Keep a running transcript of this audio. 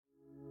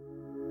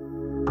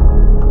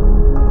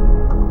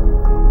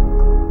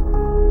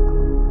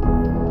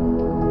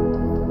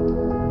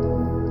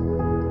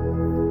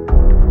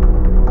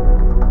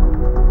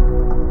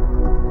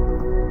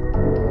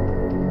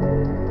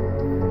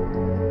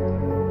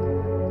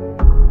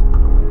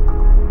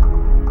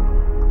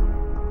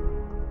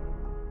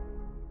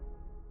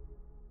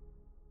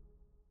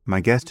My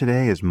guest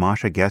today is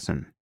Masha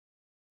Gessen.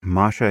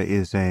 Masha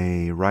is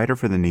a writer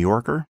for The New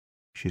Yorker.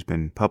 She's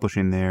been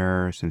publishing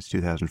there since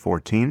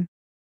 2014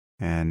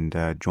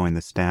 and joined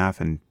the staff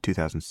in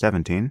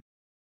 2017.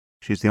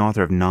 She's the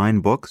author of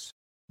 9 books,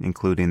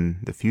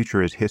 including The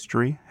Future is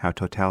History, How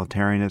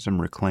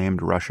Totalitarianism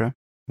Reclaimed Russia,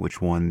 which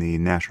won the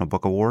National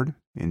Book Award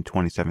in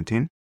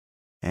 2017,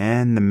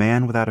 and The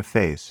Man Without a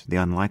Face, The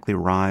Unlikely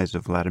Rise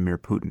of Vladimir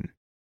Putin.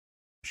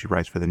 She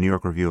writes for the New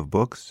York Review of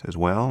Books as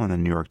well and the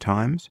New York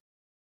Times,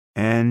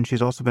 and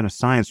she's also been a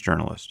science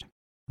journalist,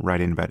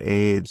 writing about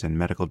AIDS and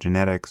medical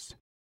genetics,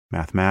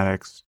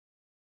 mathematics.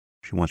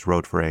 She once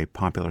wrote for a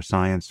popular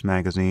science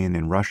magazine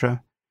in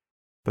Russia,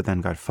 but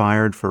then got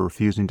fired for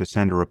refusing to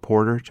send a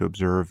reporter to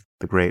observe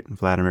the great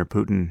Vladimir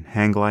Putin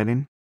hang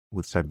gliding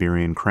with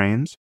Siberian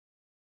cranes.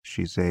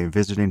 She's a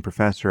visiting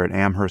professor at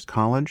Amherst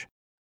College.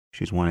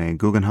 She's won a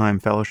Guggenheim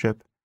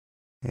Fellowship,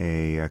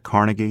 a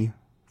Carnegie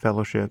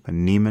Fellowship, a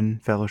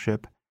Nieman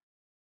Fellowship.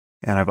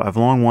 And I've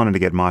long wanted to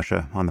get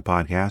Masha on the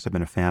podcast. I've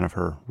been a fan of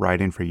her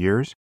writing for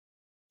years.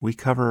 We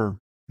cover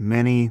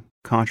many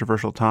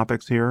controversial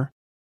topics here,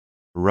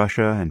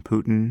 Russia and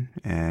Putin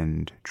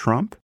and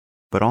Trump,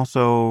 but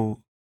also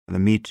the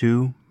Me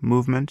Too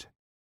movement,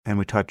 and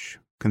we touch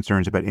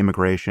concerns about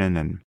immigration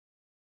and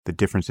the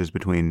differences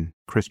between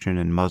Christian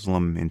and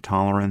Muslim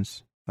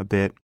intolerance a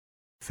bit,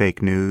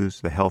 fake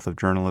news, the health of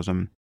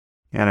journalism,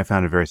 and I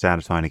found it very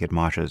satisfying to get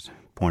Masha's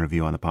point of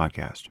view on the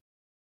podcast.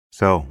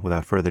 So,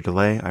 without further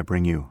delay, I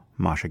bring you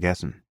Masha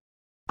Gessen.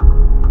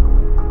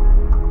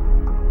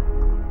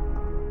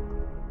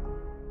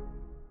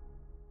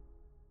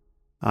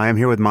 I am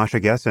here with Masha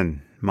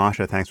Gessen.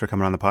 Masha, thanks for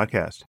coming on the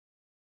podcast.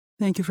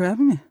 Thank you for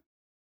having me.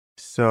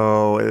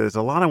 So, there's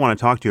a lot I want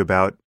to talk to you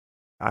about.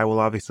 I will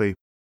obviously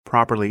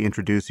properly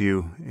introduce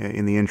you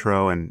in the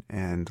intro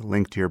and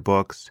link to your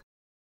books,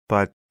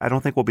 but I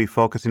don't think we'll be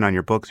focusing on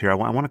your books here. I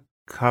want to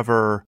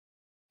cover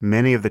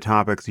many of the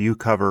topics you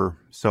cover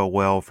so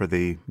well for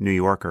The New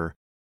Yorker,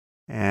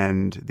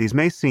 and these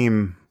may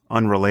seem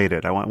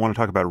unrelated. I want to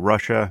talk about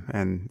Russia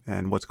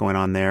and what's going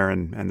on there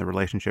and the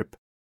relationship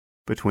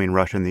between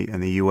Russia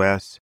and the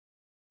U.S.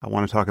 I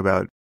want to talk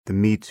about the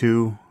Me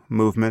Too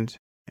movement,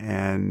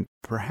 and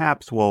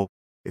perhaps, well,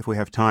 if we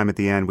have time at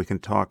the end, we can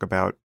talk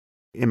about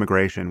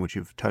immigration, which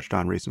you've touched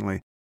on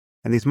recently.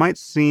 And these might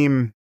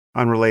seem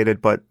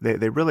unrelated, but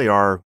they really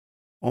are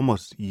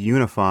almost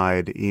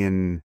unified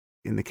in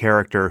the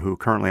character who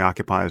currently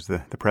occupies the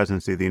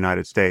presidency of the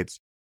United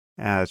States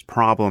as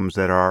problems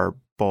that are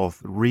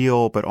both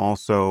real but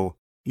also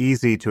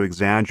easy to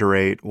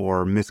exaggerate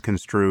or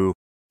misconstrue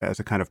as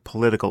a kind of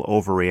political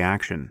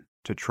overreaction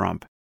to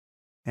Trump.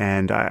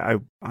 And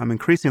I'm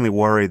increasingly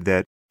worried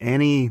that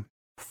any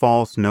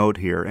false note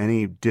here,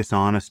 any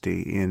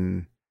dishonesty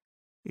in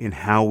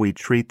how we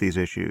treat these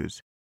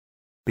issues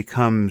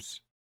becomes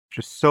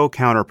just so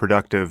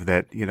counterproductive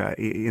that,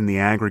 in the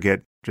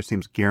aggregate, just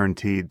seems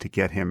guaranteed to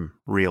get him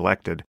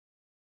reelected.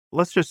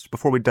 Let's just,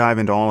 before we dive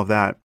into all of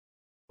that,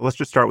 let's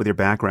just start with your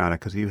background,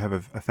 because you have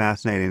a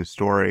fascinating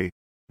story.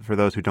 For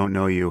those who don't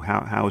know you,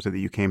 how is it that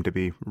you came to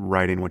be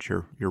writing what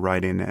you're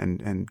writing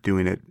and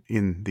doing it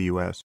in the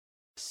U.S.?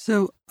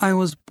 So I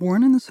was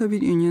born in the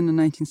Soviet Union in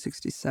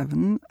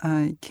 1967.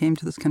 I came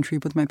to this country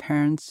with my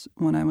parents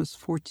when I was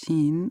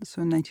 14,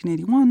 so in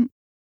 1981.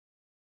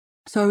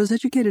 So I was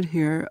educated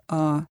here,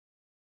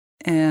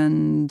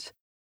 and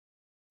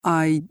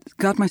I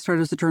got my start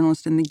as a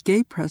journalist in the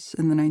gay press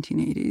in the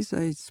 1980s.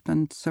 I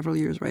spent several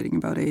years writing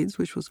about AIDS,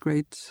 which was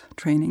great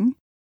training.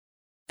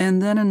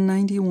 And then in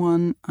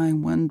 91, I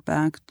went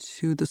back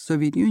to the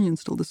Soviet Union,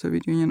 still the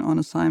Soviet Union, on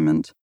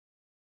assignment.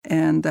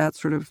 And that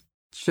sort of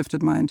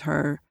shifted my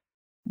entire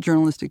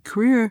journalistic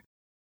career.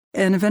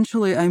 And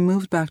eventually I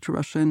moved back to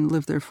Russia and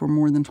lived there for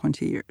more than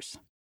 20 years.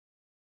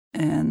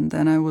 And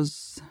then I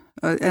was,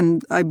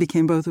 and I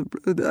became both,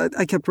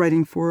 I kept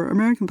writing for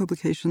American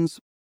publications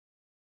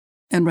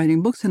and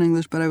writing books in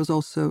English, but I was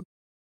also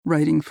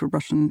writing for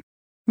Russian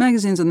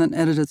magazines and then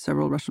edited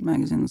several Russian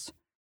magazines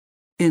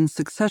in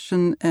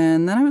succession.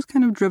 And then I was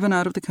kind of driven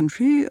out of the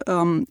country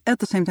at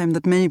the same time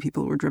that many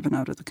people were driven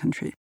out of the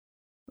country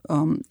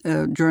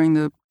during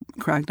the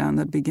crackdown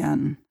that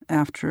began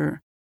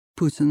after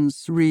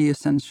Putin's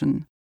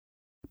reascension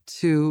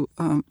to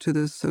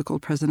the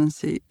so-called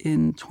presidency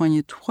in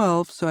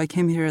 2012. So I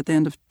came here at the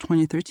end of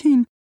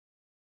 2013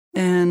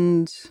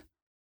 and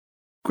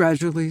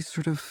gradually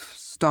sort of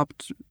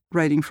stopped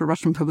writing for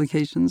Russian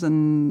publications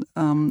and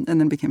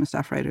then became a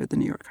staff writer at The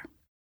New Yorker.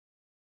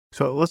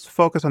 So let's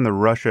focus on the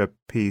Russia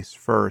piece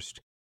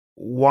first.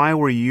 Why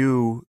were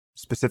you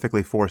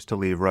specifically forced to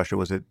leave Russia?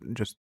 Was it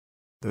just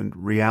the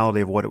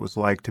reality of what it was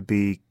like to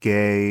be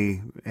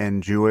gay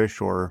and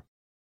Jewish, or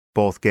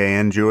both gay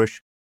and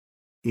Jewish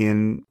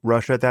in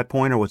Russia at that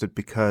point, or was it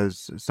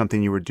because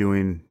something you were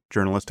doing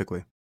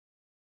journalistically?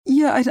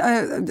 Yeah,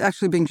 I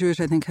actually being Jewish,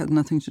 I think, had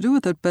nothing to do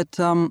with it. But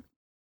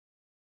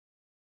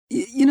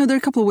you know, there are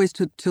a couple of ways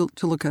to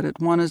look at it.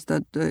 One is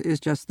that is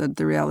just that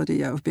the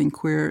reality of being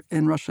queer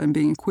in Russia and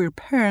being a queer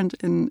parent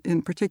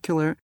in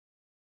particular.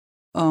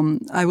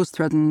 I was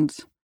threatened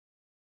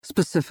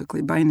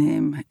specifically by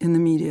name in the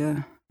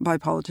media, by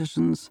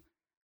politicians,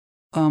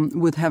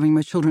 with having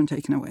my children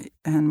taken away.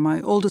 And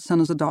my oldest son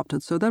is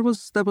adopted, so that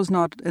was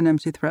not an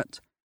empty threat.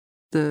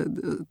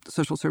 The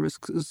social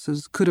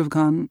services could have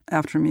gone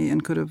after me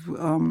and could have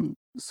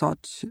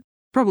sought,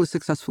 probably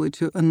successfully,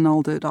 to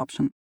annul the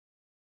adoption.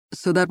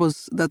 So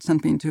that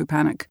sent me into a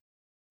panic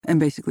and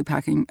basically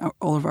packing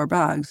all of our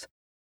bags.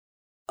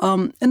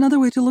 Another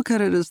way to look at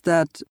it is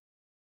that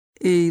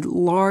a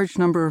large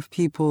number of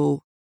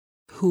people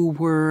who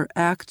were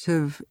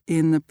active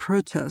in the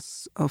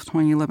protests of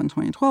 2011,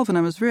 2012, and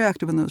I was very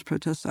active in those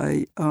protests.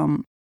 I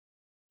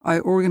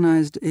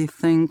organized a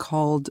thing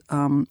called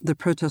the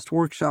Protest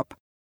Workshop,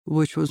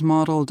 which was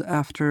modeled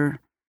after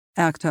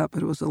ACT UP.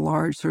 It was a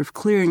large sort of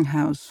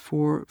clearinghouse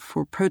for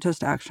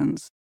protest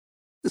actions.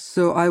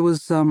 So I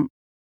was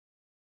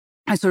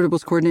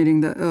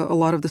coordinating a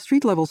lot of the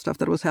street level stuff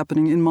that was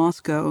happening in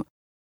Moscow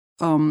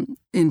in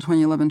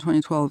 2011,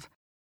 2012.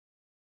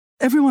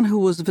 Everyone who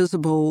was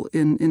visible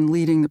in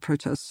leading the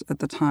protests at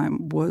the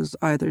time was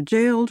either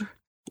jailed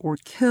or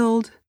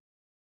killed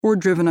or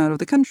driven out of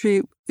the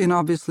country. And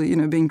obviously,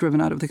 being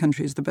driven out of the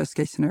country is the best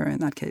case scenario in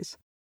that case.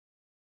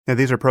 Now,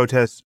 these are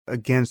protests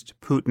against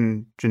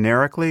Putin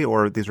generically,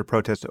 or these are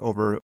protests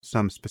over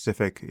some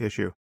specific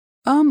issue?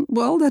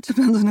 Well, that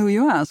depends on who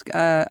you ask.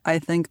 I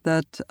think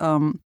that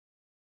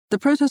the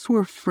protests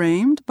were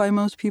framed by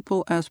most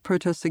people as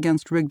protests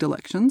against rigged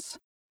elections.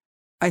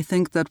 I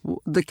think that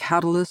the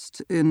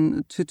catalyst,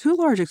 to a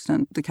large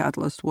extent, the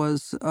catalyst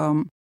was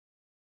sort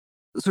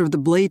of the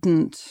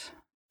blatant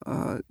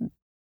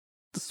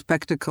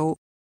spectacle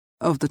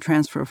of the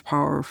transfer of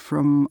power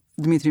from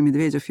Dmitry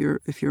Medvedev,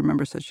 if you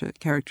remember such a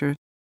character,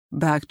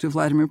 back to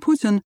Vladimir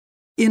Putin,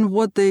 in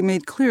what they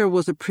made clear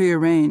was a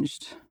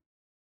prearranged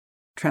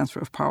transfer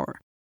of power.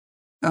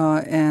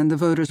 And the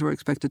voters were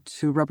expected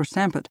to rubber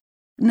stamp it.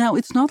 Now,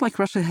 it's not like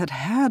Russia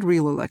had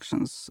real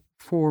elections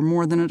for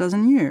more than a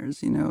dozen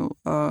years.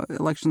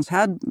 Elections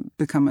had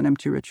become an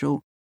empty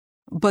ritual.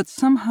 But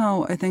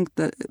somehow I think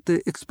that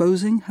the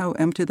exposing how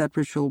empty that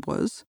ritual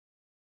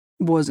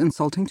was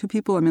insulting to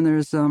people. I mean,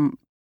 there's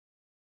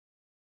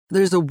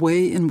a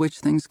way in which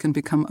things can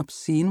become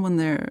obscene when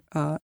they're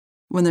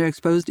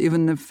exposed,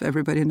 even if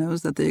everybody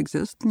knows that they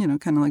exist,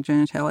 kind of like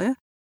genitalia.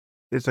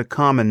 It's a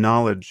common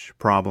knowledge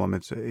problem.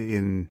 It's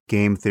in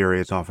game theory,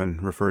 it's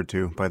often referred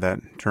to by that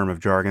term of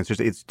jargon.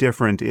 It's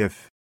different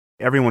if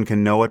everyone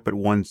can know it, but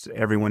once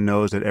everyone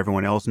knows that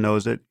everyone else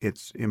knows it,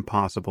 it's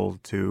impossible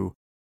to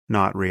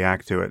not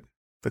react to it.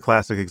 The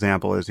classic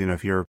example is,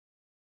 if you're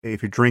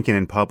drinking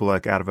in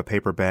public out of a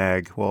paper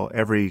bag, well,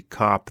 every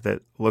cop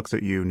that looks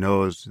at you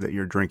knows that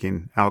you're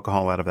drinking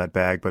alcohol out of that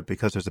bag, but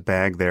because there's a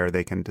bag there,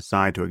 they can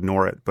decide to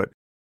ignore it. But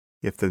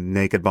if the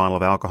naked bottle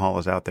of alcohol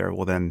is out there,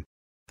 well, then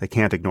they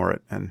can't ignore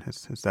it, and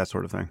it's that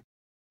sort of thing.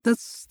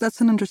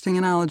 That's an interesting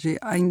analogy.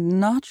 I'm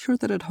not sure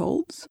that it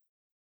holds,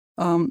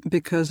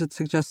 because it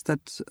suggests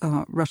that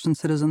Russian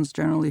citizens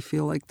generally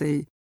feel like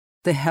they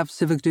have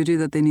civic duty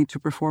that they need to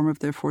perform if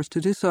they're forced to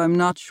do so. I'm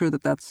not sure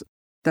that that's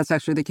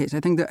actually the case. I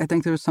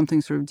think there's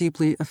something sort of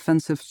deeply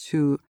offensive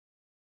to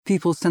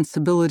people's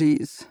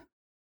sensibilities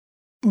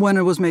when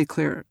it was made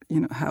clear,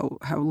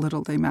 how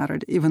little they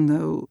mattered, even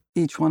though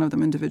each one of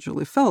them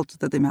individually felt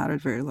that they mattered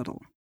very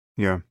little.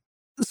 Yeah.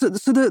 So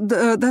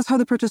that's how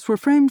the protests were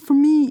framed. For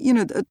me,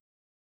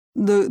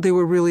 they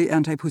were really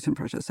anti-Putin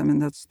protests. I mean,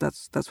 that's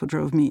what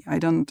drove me. I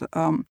didn't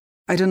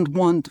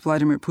want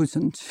Vladimir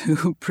Putin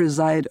to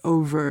preside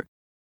over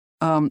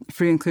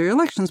free and clear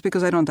elections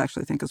because I don't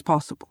actually think it's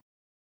possible.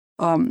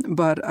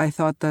 But I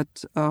thought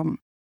that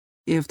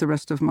if the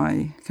rest of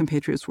my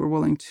compatriots were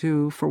willing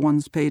to, for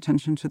once, pay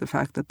attention to the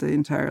fact that the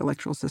entire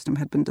electoral system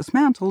had been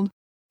dismantled,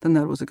 then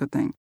that was a good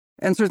thing.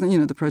 And certainly,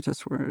 the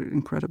protests were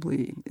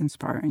incredibly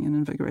inspiring and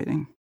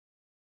invigorating.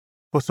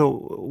 Well, so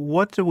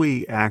what do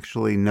we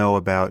actually know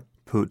about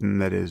Putin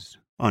that is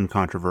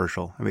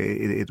uncontroversial? I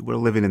mean, we're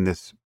living in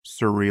this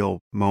surreal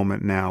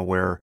moment now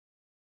where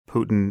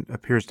Putin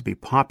appears to be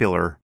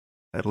popular,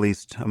 at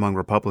least among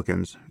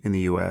Republicans in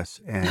the U.S.,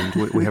 and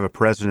we have a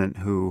president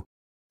who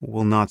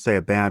will not say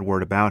a bad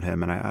word about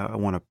him. And I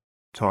want to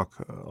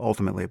talk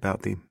ultimately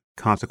about the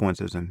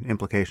consequences and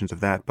implications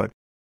of that. But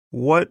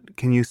what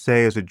can you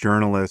say as a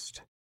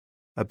journalist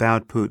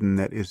about Putin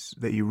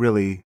that you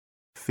really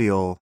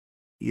feel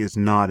is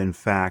not, in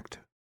fact,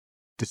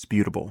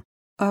 disputable?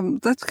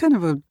 That's kind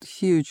of a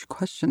huge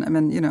question. I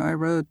mean, I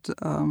wrote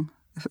a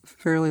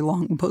fairly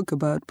long book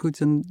about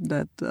Putin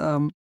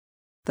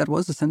that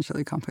was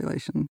essentially a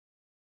compilation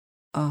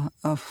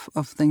of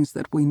things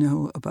that we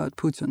know about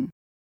Putin.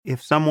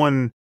 If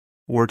someone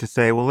were to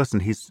say, well,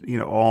 listen, he's,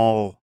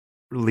 all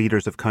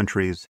leaders of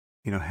countries,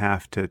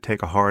 have to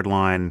take a hard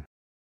line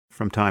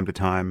from time to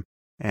time,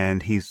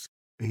 and he's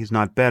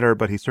not better,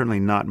 but he's certainly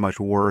not much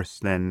worse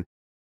than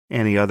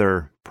any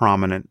other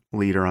prominent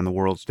leader on the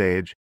world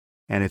stage.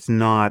 And it's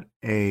not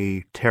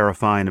a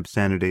terrifying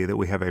obscenity that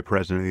we have a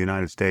president of the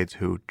United States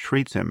who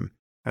treats him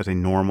as a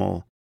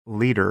normal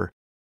leader.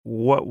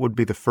 What would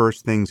be the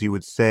first things you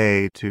would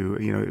say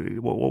to,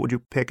 what would you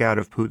pick out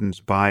of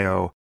Putin's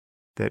bio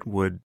that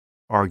would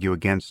argue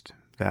against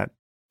that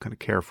kind of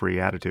carefree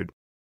attitude?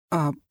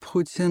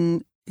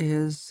 Putin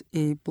is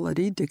a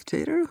bloody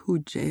dictator who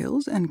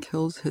jails and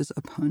kills his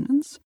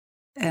opponents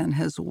and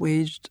has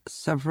waged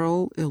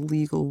several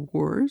illegal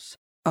wars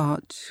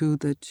to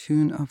the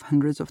tune of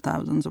hundreds of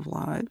thousands of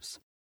lives.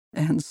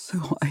 And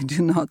so I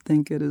do not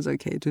think it is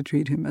okay to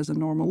treat him as a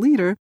normal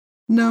leader,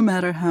 no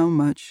matter how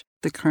much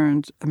the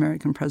current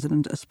American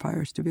president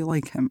aspires to be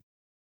like him.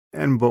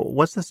 But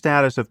what's the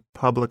status of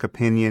public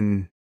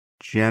opinion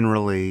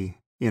generally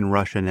in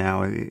Russia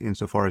now,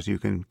 insofar as you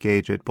can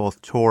gauge it,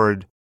 both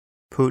toward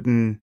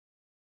Putin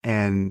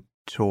and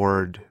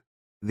toward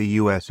the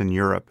U.S. and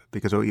Europe?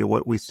 Because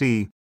what we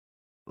see,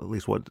 at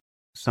least what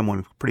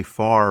someone pretty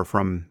far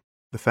from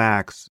the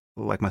facts,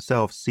 like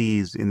myself,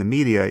 sees in the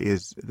media,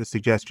 is the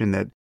suggestion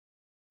that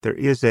there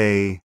is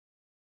an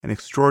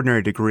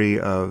extraordinary degree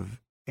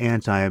of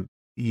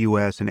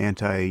anti-U.S. and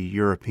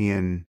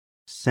anti-European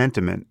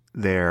sentiment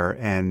there,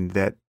 and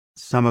that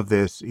some of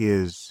this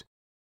is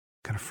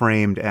kind of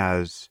framed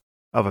as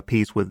of a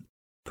piece with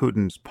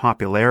Putin's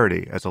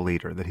popularity as a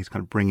leader, that he's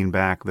kind of bringing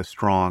back the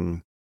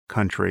strong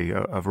country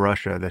of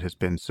Russia that has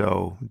been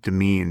so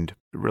demeaned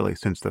really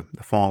since the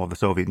fall of the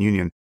Soviet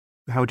Union.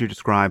 How would you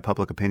describe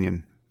public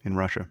opinion in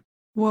Russia?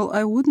 Well,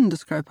 I wouldn't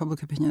describe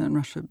public opinion in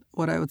Russia.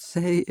 What I would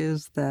say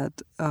is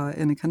that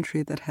in a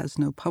country that has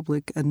no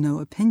public and no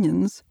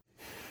opinions,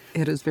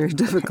 it is very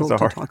difficult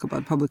to talk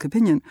about public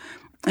opinion.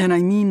 And I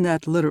mean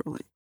that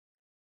literally.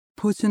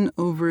 Putin,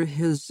 over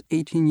his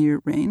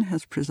 18-year reign,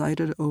 has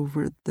presided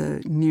over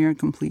the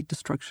near-complete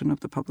destruction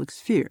of the public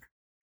sphere.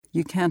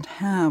 You can't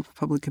have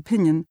public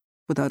opinion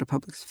without a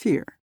public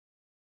sphere.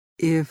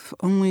 If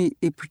only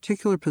a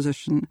particular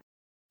position,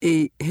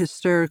 a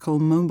hysterical,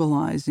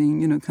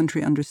 mobilizing,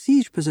 country under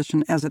siege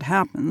position, as it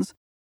happens,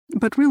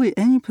 but really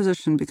any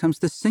position becomes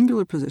the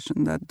singular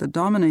position that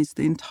dominates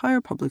the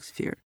entire public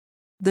sphere,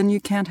 then you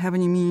can't have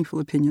any meaningful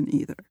opinion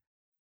either,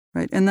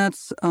 right? And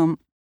that's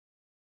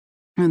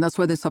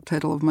why the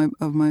subtitle of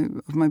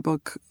my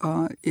book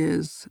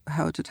is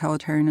How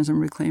Totalitarianism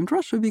Reclaimed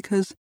Russia,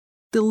 because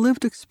the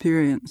lived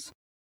experience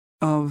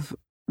of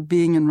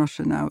being in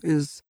Russia now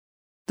is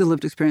the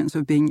lived experience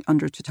of being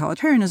under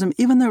totalitarianism,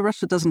 even though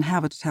Russia doesn't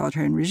have a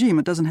totalitarian regime.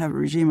 It doesn't have a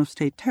regime of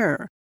state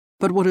terror.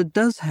 But what it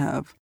does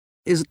have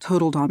is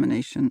total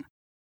domination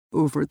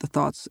over the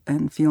thoughts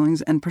and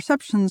feelings and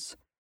perceptions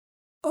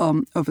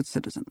of its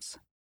citizens.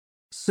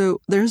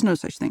 So there is no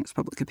such thing as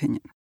public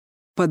opinion.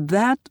 But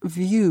that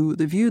view,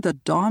 the view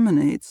that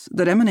dominates,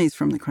 that emanates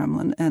from the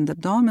Kremlin and that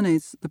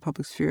dominates the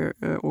public sphere,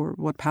 or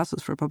what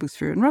passes for a public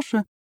sphere in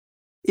Russia,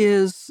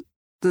 is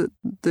the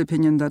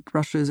opinion that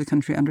Russia is a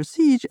country under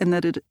siege and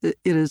that it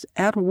is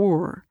at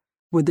war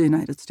with the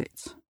United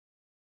States.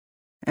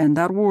 And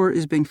that war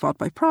is being fought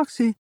by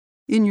proxy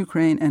in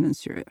Ukraine and in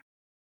Syria.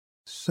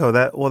 So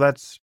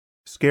that's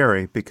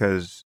scary,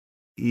 because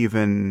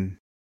even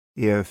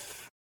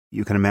if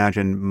you can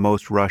imagine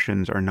most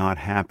Russians are not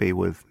happy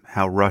with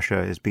how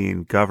Russia is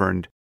being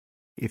governed,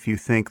 if you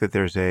think that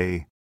there's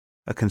a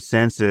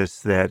consensus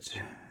that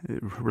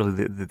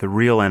really the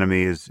real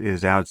enemy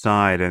is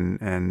outside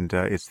and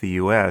it's the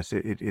U.S.,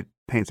 it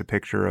paints a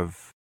picture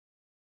of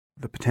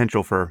the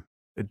potential for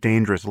a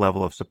dangerous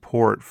level of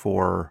support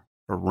for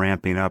a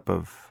ramping up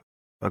of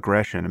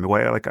aggression. I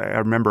mean, I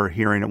remember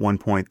hearing at one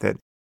point that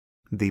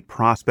the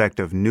prospect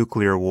of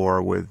nuclear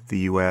war with the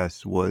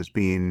U.S. was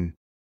being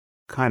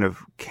kind of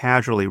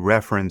casually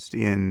referenced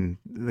in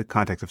the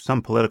context of some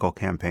political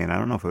campaign. I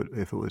don't know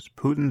if it was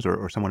Putin's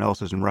or someone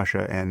else's in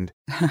Russia, and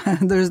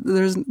there's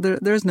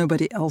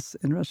nobody else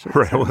in Russia,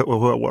 right?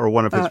 Or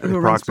one of his who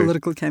runs proxies.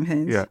 Political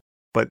campaigns. Yeah,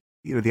 but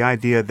the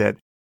idea that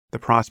the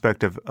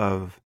prospect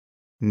of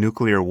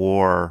nuclear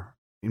war,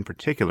 in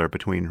particular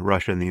between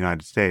Russia and the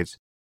United States,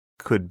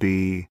 could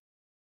be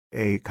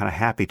a kind of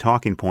happy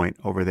talking point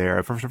over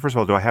there. First of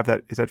all, do I have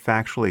that? Is that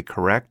factually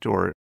correct,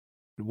 or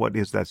what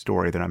is that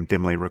story that I'm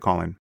dimly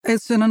recalling?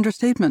 It's an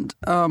understatement.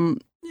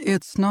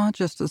 It's not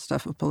just the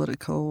stuff of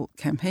political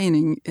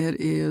campaigning. It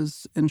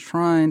is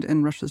enshrined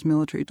in Russia's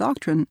military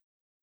doctrine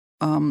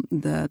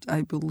that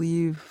I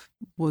believe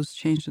was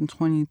changed in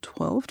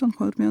 2012. Don't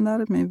quote me on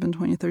that. It may have been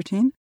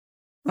 2013.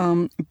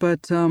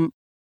 But the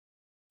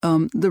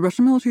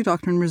Russian military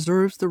doctrine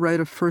reserves the right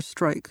of first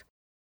strike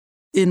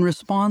in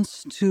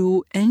response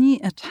to any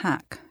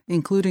attack,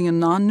 including a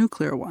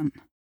non-nuclear one,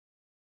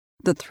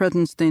 that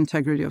threatens the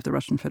integrity of the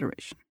Russian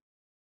Federation.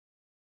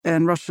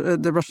 And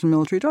the Russian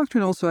military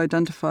doctrine also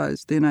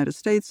identifies the United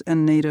States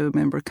and NATO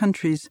member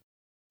countries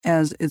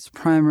as its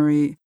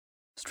primary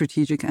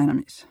strategic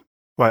enemies.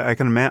 Well, I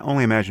can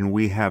only imagine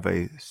we have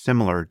a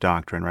similar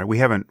doctrine, right? We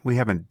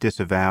haven't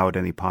disavowed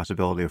any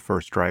possibility of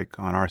first strike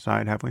on our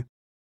side, have we?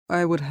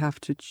 I would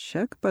have to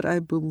check, but I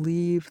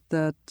believe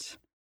that,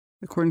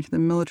 according to the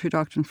military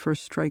doctrine,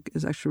 first strike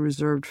is actually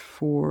reserved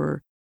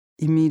for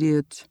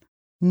immediate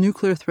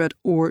nuclear threat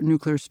or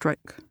nuclear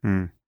strike.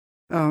 And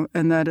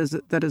that is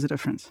a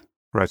difference.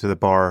 Right, so the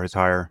bar is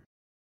higher.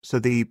 So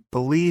the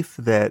belief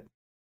that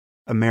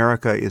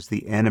America is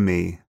the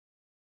enemy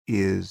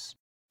is,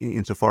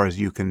 insofar as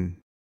you can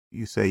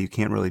you say you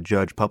can't really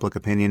judge public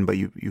opinion, but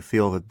you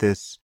feel that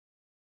this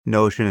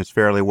notion is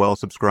fairly well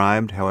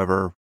subscribed,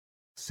 however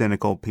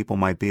cynical people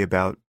might be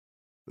about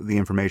the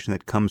information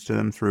that comes to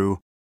them through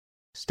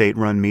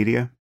state-run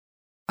media?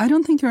 I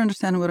don't think you're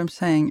understanding what I'm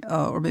saying,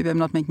 or maybe I'm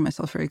not making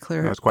myself very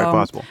clear. That's quite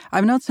possible.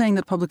 I'm not saying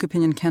that public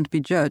opinion can't be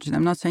judged, and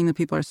I'm not saying that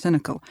people are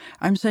cynical.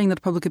 I'm saying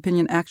that public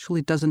opinion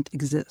actually doesn't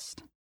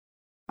exist.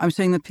 I'm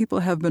saying that people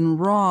have been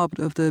robbed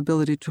of the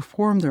ability to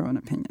form their own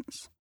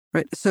opinions,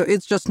 right? So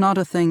it's just not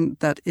a thing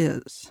that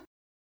is.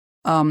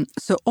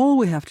 So all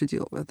we have to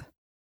deal with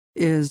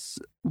is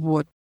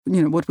what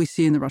we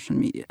see in the Russian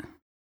media.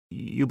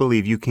 You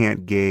believe you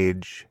can't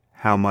gauge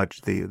how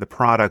much the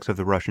products of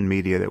the Russian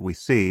media that we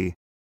see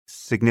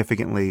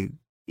significantly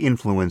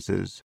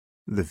influences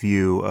the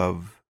view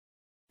of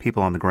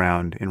people on the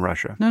ground in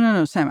Russia.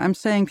 No, Sam. I'm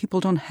saying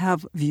people don't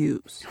have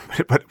views.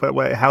 But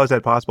how is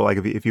that possible? Like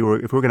if we were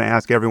going to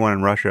ask everyone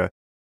in Russia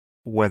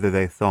whether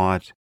they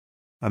thought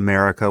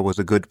America was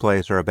a good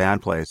place or a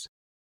bad place,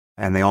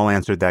 and they all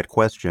answered that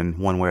question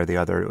one way or the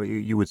other,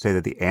 you would say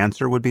that the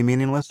answer would be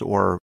meaningless,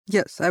 or?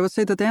 Yes, I would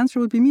say that the answer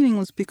would be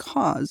meaningless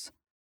because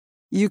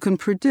you can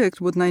predict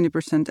with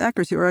 90%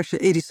 accuracy, or actually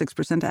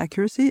 86%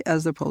 accuracy,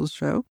 as the polls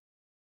show,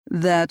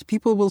 that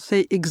people will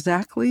say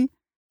exactly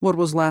what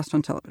was last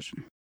on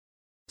television.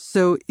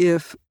 So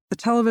if the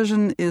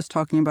television is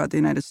talking about the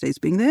United States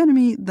being the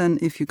enemy, then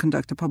if you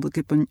conduct a public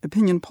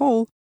opinion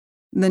poll,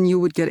 then you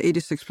would get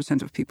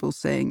 86% of people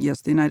saying,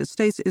 yes, the United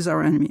States is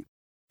our enemy.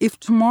 If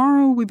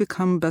tomorrow we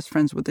become best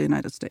friends with the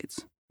United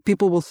States,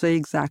 people will say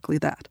exactly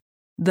that.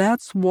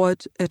 That's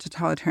what a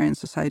totalitarian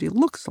society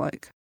looks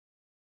like.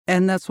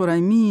 And that's what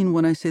I mean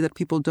when I say that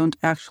people don't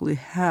actually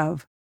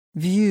have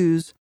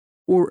views,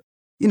 or,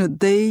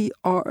 they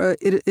are,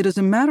 it is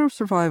a matter of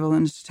survival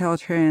in a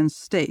totalitarian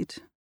state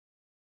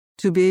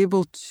to be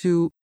able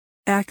to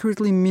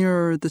accurately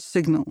mirror the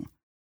signal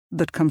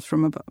that comes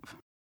from above.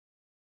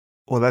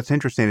 Well, that's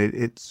interesting.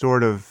 It's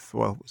sort of,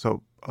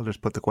 so I'll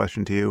just put the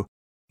question to you.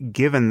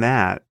 Given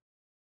that,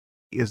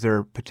 is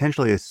there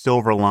potentially a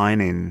silver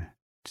lining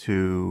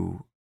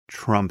to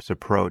Trump's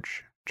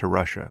approach to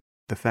Russia?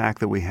 The fact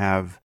that we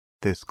have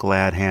this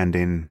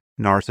glad-handing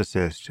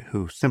narcissist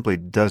who simply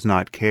does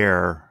not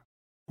care,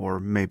 or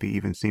maybe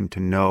even seem to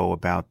know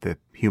about the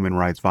human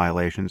rights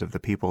violations of the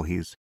people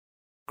he's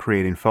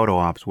creating photo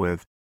ops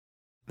with,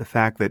 the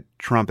fact that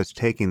Trump is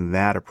taking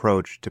that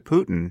approach to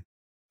Putin,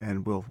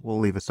 and we'll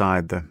leave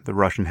aside the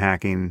Russian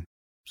hacking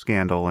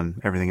scandal and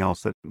everything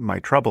else that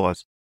might trouble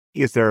us,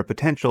 is there a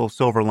potential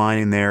silver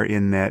lining there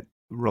in that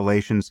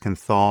relations can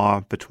thaw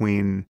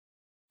between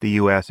the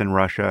U.S. and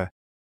Russia,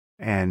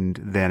 and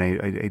then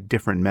a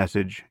different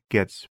message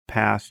gets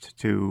passed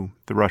to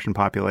the Russian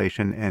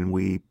population, and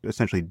we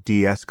essentially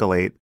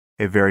de-escalate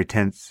a very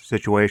tense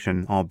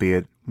situation,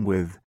 albeit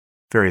with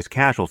various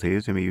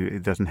casualties? I mean,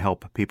 it doesn't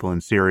help people in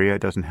Syria,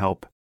 it doesn't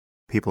help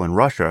people in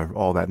Russia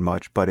all that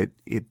much, but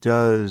it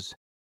does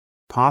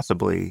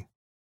possibly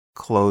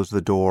close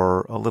the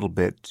door a little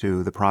bit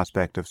to the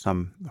prospect of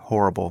some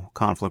horrible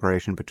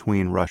conflagration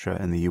between Russia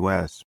and the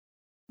U.S.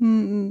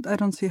 I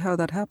don't see how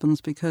that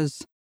happens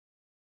because,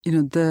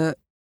 the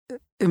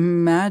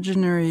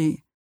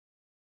imaginary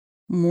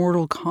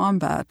mortal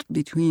combat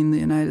between the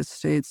United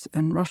States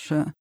and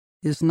Russia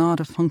is not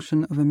a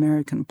function of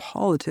American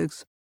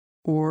politics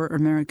or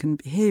American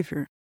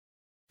behavior.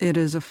 It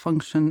is a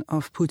function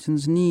of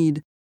Putin's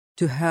need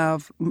to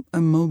have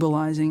a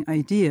mobilizing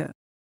idea.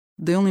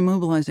 The only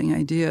mobilizing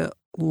idea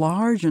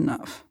large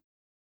enough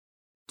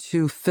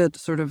to fit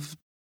sort of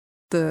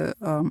the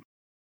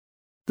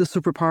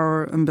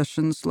superpower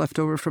ambitions left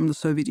over from the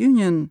Soviet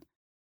Union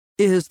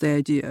is the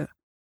idea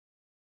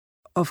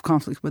of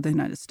conflict with the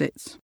United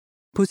States.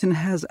 Putin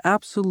has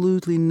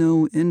absolutely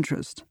no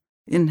interest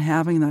in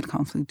having that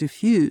conflict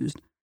diffused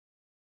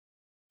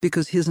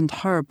because his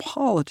entire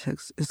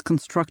politics is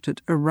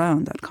constructed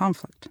around that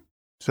conflict.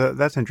 So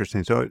that's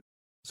interesting. So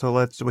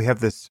we have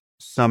this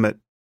summit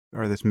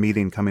or this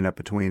meeting coming up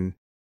between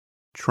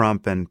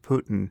Trump and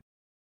Putin.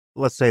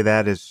 Let's say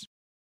that is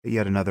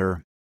yet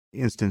another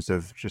instance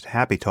of just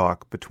happy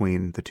talk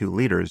between the two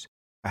leaders.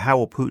 How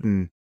will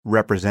Putin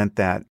represent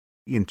that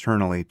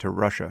internally to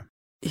Russia?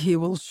 He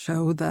will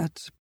show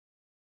that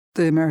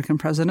the American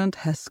president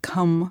has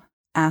come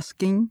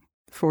asking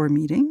for a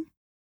meeting,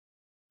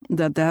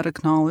 that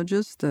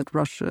acknowledges that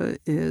Russia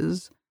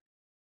is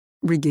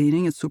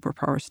regaining its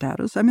superpower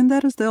status. I mean,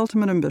 that is the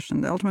ultimate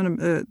ambition,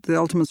 the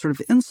ultimate sort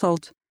of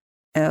insult,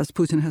 as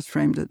Putin has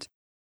framed it,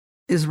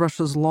 is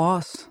Russia's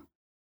loss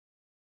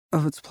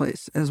of its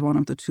place as one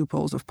of the two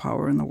poles of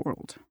power in the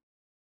world.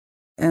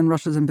 And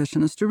Russia's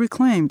ambition is to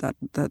reclaim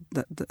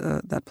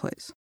that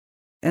place.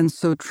 And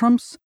so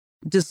Trump's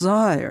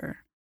desire,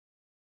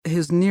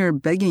 his near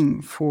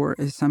begging for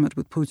a summit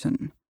with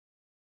Putin,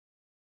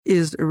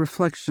 is a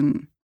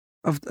reflection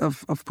of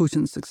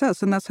Putin's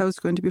success, and that's how it's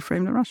going to be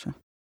framed in Russia.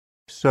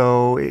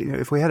 So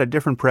if we had a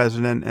different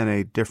president and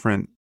a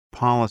different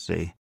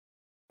policy,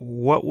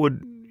 what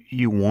would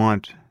you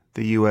want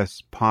the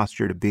U.S.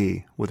 posture to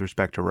be with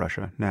respect to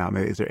Russia now? I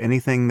mean, is there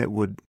anything that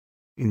would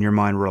in your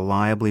mind,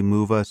 reliably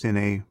move us in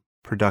a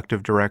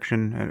productive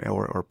direction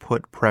or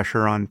put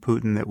pressure on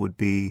Putin that would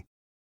be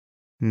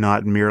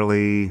not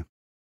merely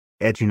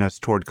edging us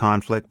toward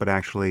conflict, but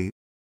actually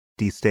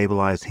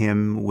destabilize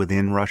him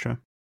within Russia?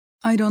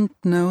 I don't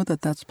know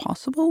that that's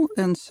possible,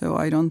 and so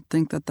I don't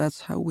think that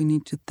that's how we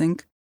need to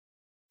think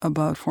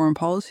about foreign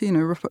policy. You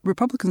know,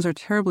 Republicans are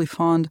terribly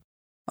fond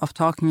of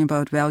talking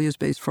about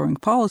values-based foreign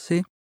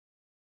policy,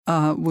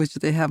 which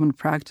they haven't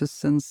practiced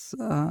since,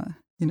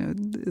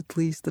 at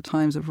least the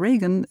times of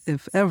Reagan,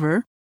 if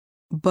ever.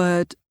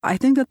 But I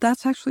think that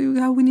that's actually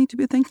how we need to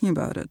be thinking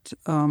about it.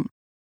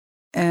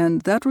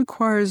 And that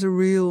requires a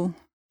real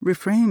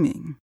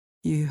reframing.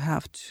 You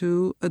have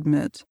to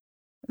admit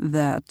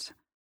that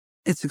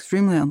it's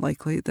extremely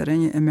unlikely that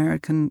any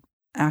American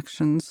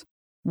actions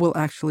will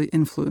actually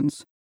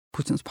influence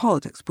Putin's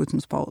politics.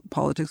 Putin's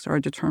politics are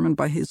determined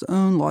by his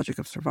own logic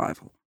of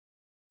survival.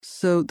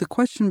 So the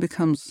question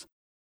becomes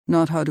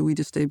not how do we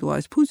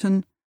destabilize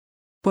Putin,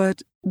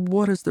 but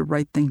what is the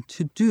right thing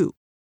to do?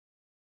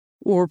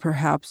 Or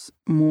perhaps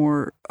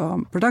more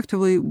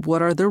productively,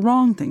 what are the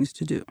wrong things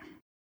to do?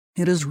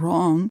 It is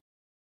wrong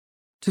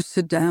to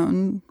sit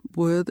down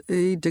with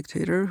a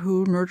dictator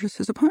who murders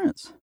his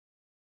opponents.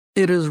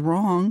 It is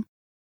wrong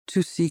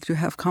to seek to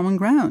have common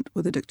ground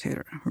with a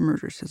dictator who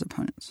murders his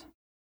opponents.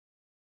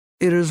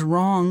 It is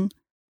wrong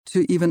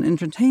to even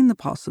entertain the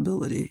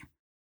possibility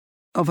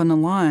of an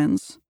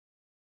alliance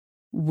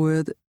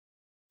with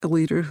a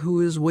leader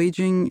who is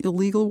waging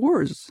illegal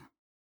wars.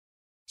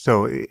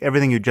 So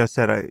everything you just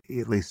said, at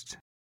least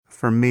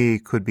for me,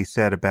 could be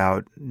said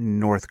about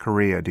North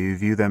Korea. Do you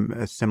view them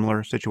as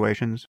similar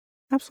situations?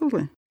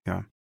 Absolutely.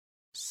 Yeah.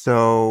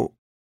 So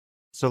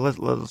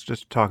let's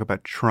just talk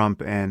about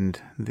Trump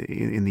and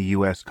in the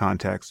U.S.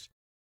 context.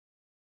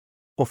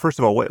 Well, first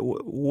of all,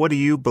 what do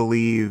you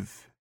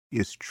believe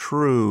is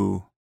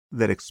true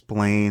that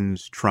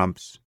explains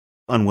Trump's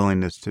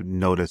unwillingness to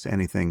notice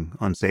anything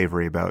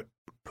unsavory about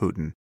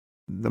Putin?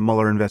 The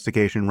Mueller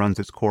investigation runs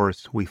its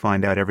course. We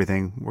find out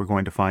everything we're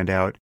going to find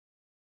out.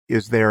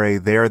 Is there a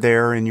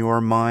there in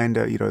your mind,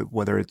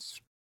 whether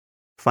it's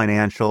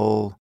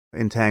financial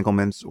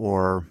entanglements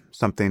or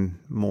something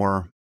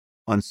more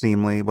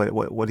unseemly?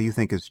 What do you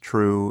think is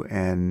true,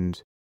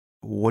 and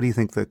what do you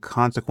think the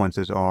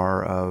consequences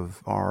are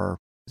of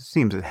it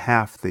seems that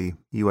half the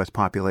U.S.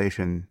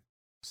 population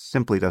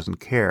simply doesn't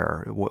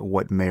care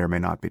what may or may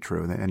not be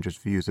true and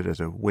just views it as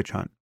a witch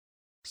hunt?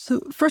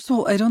 So, first of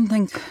all, I don't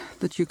think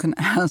that you can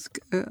ask,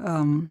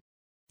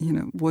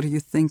 what do you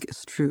think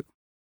is true?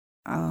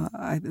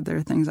 There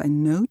are things I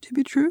know to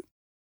be true,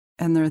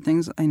 and there are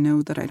things I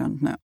know that I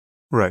don't know.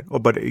 Right. Well,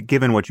 but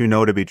given what you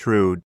know to be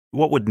true,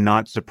 what would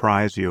not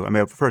surprise you? I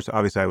mean, first,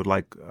 obviously,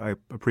 I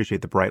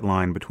appreciate the bright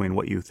line between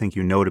what you think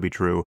you know to be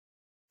true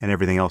and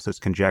everything else is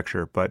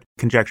conjecture, but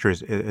conjecture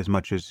is as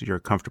much as you're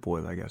comfortable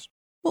with, I guess.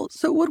 Well,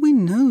 so what we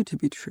know to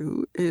be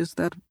true is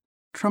that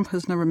Trump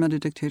has never met a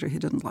dictator he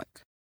didn't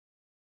like.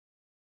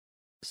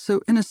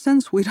 So in a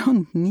sense, we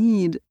don't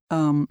need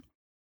the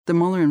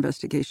Mueller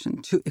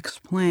investigation to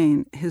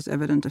explain his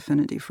evident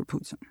affinity for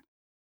Putin.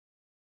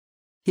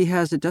 He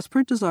has a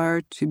desperate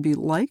desire to be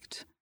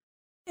liked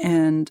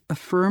and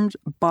affirmed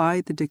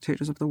by the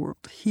dictators of the world.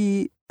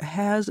 He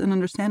has an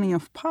understanding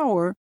of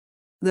power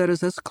that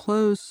is as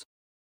close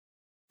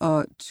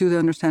to the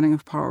understanding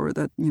of power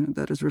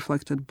that is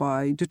reflected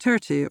by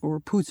Duterte or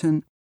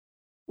Putin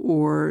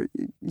or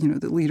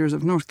the leaders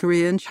of North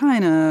Korea and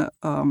China,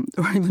 or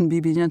even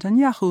Bibi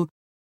Netanyahu.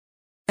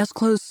 As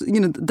close,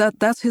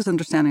 that's his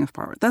understanding of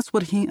power. That's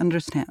what he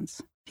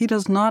understands. He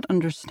does not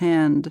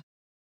understand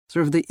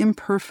sort of the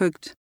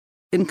imperfect,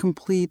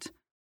 incomplete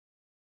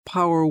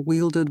power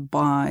wielded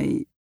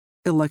by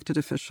elected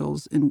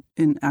officials in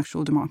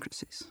actual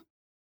democracies.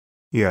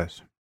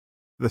 Yes.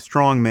 The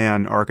strong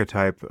man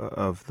archetype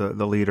of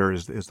the leader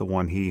is the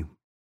one he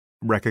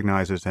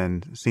recognizes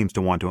and seems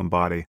to want to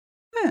embody.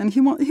 Yeah, and he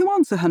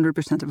wants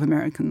 100% of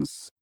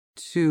Americans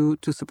to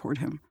support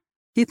him.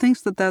 He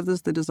thinks that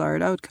is the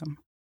desired outcome.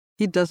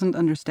 He doesn't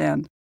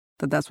understand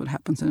that that's what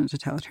happens in a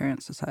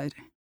totalitarian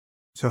society.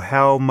 So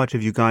how much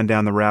have you gone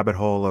down the rabbit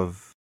hole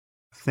of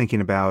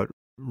thinking about,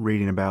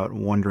 reading about,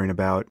 wondering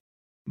about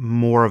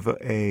more of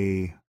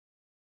a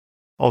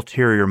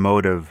ulterior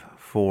motive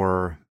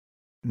for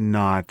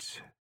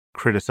not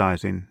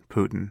criticizing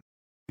Putin?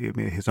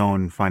 His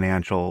own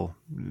financial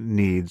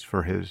needs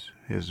for his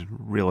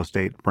real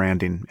estate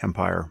branding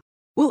empire?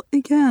 Well,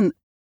 again,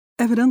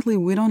 evidently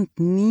we don't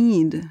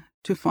need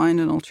to find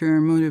an ulterior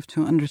motive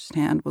to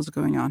understand what's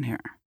going on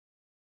here.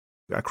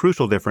 A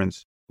crucial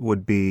difference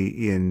would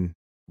be in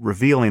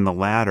revealing the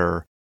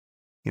latter.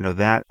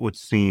 That would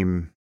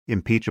seem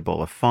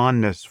impeachable. A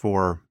fondness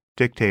for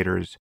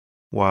dictators,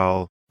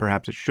 while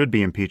perhaps it should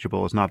be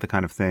impeachable, is not the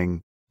kind of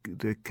thing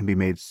that can be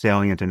made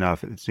salient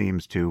enough, it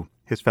seems, to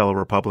his fellow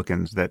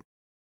Republicans that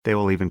they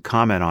will even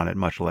comment on it,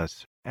 much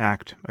less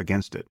act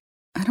against it.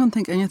 I don't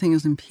think anything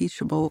is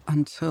impeachable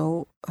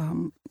until,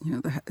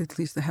 at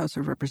least the House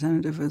of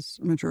Representatives is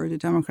majority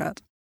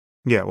Democrat.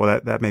 Yeah, well,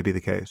 that may be the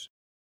case.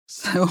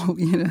 So,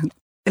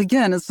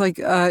 again, it's like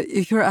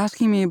if you're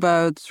asking me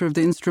about sort of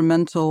the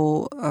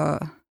instrumental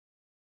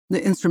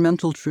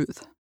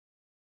truth,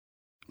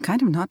 I'm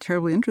kind of not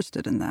terribly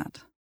interested in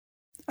that.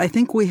 I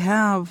think we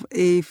have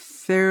a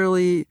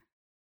fairly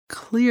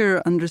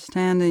clear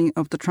understanding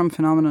of the Trump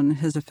phenomenon and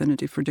his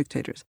affinity for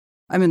dictators.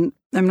 I mean,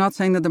 I'm not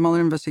saying that the Mueller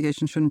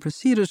investigation shouldn't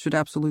proceed. It should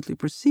absolutely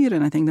proceed.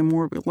 And I think the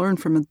more we learn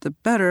from it, the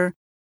better.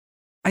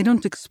 I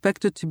don't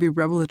expect it to be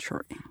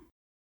revelatory.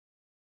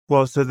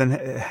 Well, so then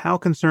how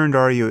concerned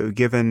are you,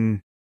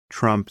 given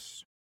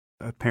Trump's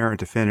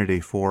apparent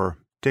affinity for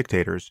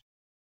dictators,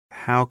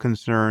 how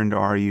concerned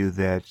are you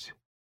that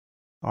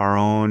our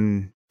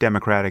own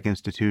democratic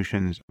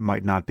institutions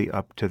might not be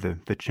up to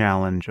the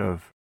challenge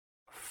of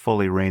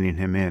fully reining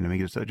him in? I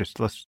mean, just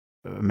let's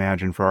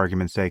imagine, for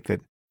argument's sake, that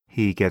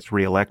he gets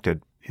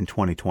reelected in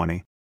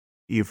 2020.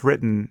 You've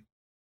written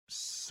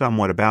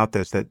somewhat about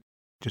this, that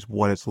just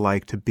what it's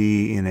like to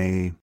be in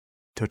a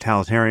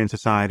totalitarian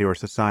society or a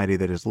society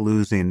that is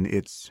losing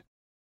its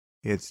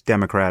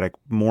democratic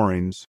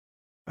moorings.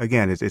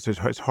 Again,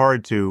 it's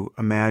hard to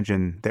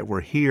imagine that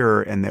we're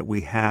here and that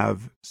we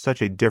have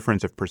such a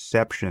difference of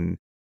perception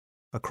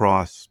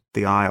across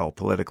the aisle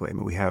politically. I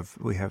mean, we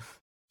have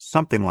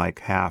something like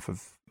half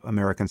of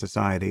American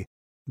society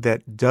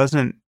that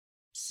doesn't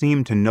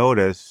seem to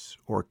notice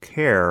or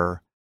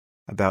care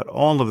about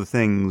all of the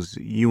things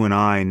you and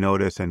I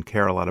notice and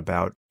care a lot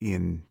about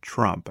in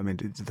Trump. I mean,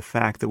 it's the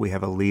fact that we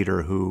have a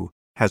leader who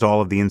has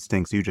all of the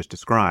instincts you just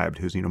described,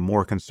 who's,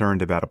 more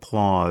concerned about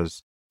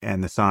applause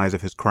and the size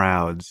of his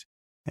crowds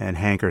and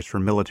hankers for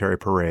military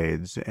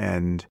parades,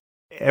 and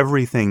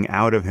everything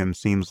out of him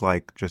seems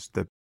like just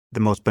the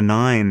most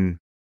benign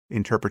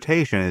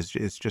interpretation is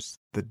just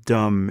the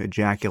dumb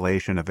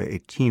ejaculation of a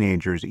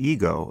teenager's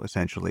ego,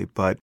 essentially.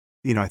 But,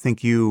 I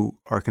think you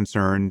are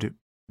concerned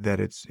that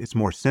it's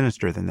more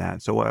sinister than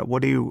that. So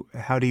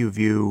how do you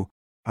view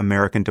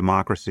American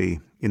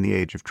democracy in the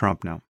age of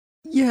Trump now?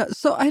 Yeah,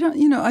 so I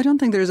don't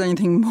think there's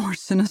anything more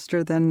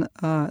sinister than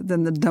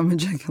the dumb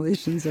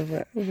ejaculations of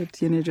a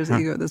teenager's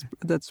ego.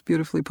 That's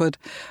beautifully put.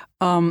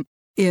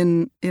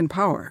 In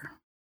power.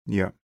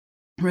 Yeah.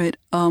 Right.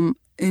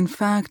 In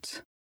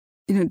fact,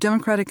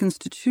 democratic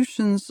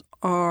institutions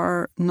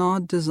are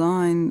not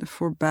designed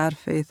for bad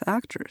faith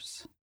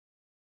actors.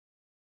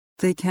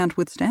 They can't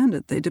withstand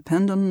it. They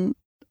depend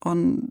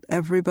on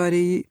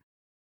everybody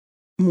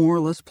more or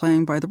less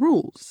playing by the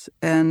rules.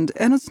 And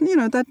it's,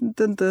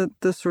 that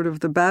the sort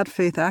of the bad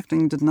faith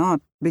acting did not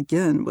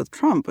begin with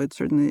Trump. It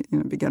certainly,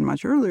 began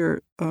much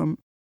earlier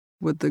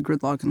with the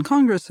gridlock in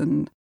Congress.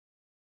 And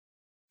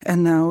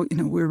now,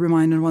 we're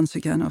reminded once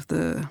again of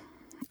the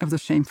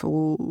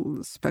shameful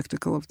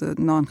spectacle of the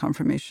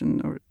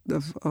non-confirmation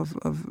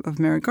of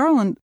Merrick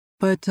Garland.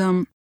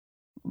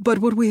 But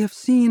what we have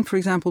seen, for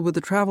example, with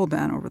the travel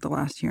ban over the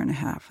last year and a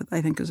half,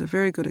 I think is a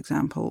very good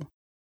example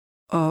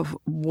of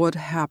what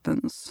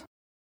happens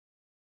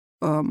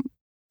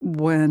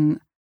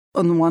when,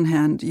 on the one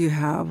hand, you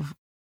have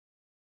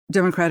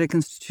democratic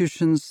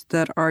institutions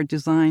that are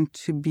designed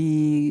to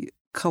be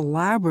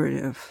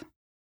collaborative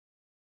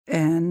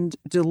and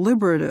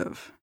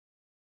deliberative,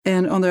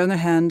 and on the other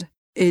hand,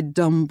 a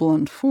dumb,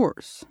 blunt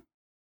force.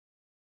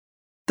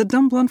 The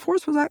dumb, blunt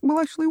force will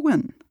actually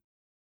win,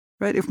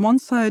 right? If one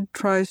side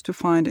tries to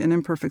find an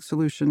imperfect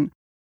solution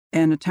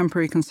and a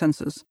temporary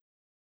consensus,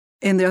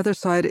 and the other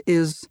side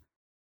is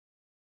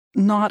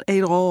not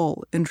at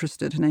all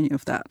interested in any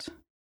of that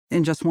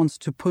and just wants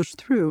to push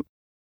through,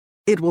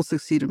 it will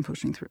succeed in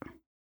pushing through.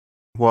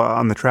 Well,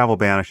 on the travel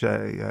ban,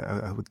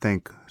 I would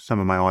think some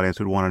of my audience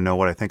would want to know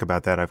what I think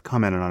about that. I've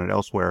commented on it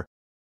elsewhere.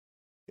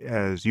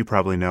 As you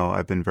probably know,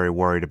 I've been very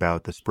worried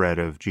about the spread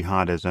of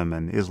jihadism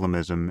and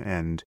Islamism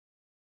and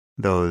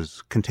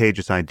those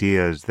contagious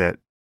ideas that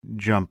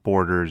jump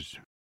borders,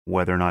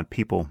 whether or not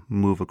people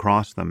move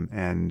across them.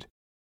 And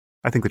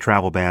I think the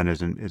travel ban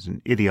is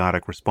an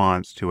idiotic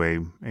response to a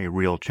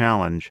real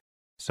challenge.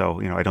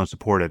 So, I don't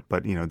support it,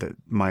 but,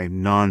 my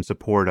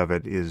non-support of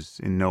it is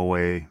in no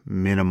way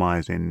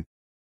minimizing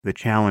the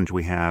challenge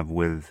we have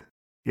with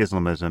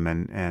Islamism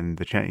and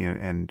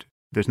and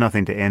there's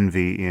nothing to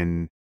envy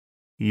in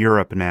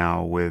Europe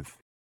now with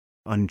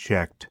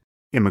unchecked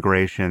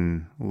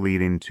immigration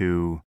leading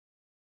to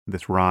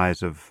this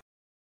rise of,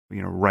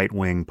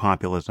 right-wing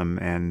populism.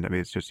 And I mean,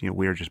 it's just,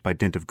 we're just by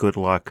dint of good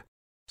luck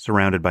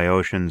surrounded by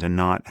oceans and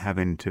not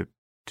having to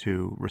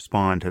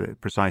respond to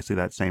precisely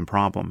that same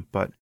problem.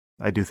 But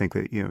I do think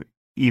that,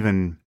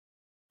 even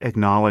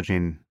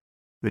acknowledging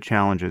the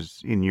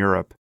challenges in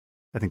Europe,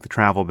 I think the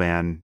travel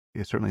ban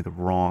is certainly the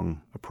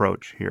wrong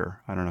approach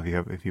here. I don't know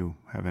if you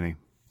have any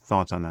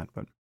thoughts on that,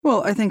 but.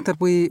 Well, I think that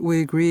we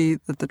agree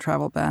that the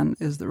travel ban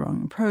is the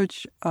wrong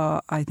approach.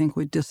 I think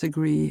we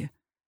disagree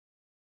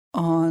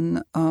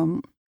on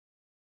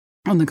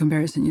the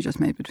comparison you just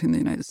made between the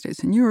United States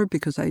and Europe,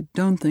 because I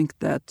don't think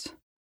that,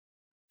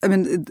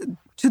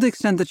 to the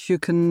extent that you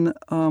can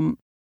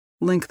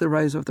link the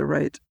rise of the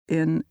right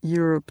in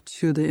Europe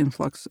to the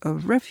influx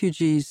of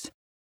refugees,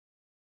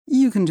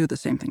 you can do the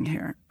same thing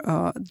here.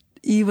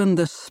 Even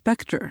the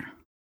specter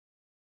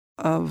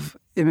of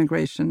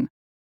immigration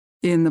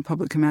in the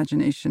public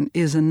imagination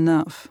is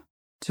enough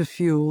to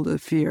fuel the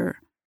fear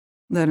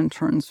that in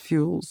turn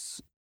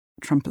fuels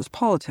Trumpist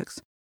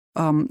politics.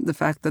 The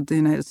fact that the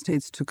United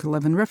States took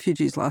 11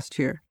 refugees last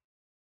year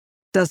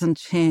doesn't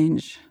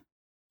change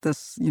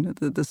this,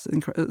 this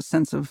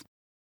sense of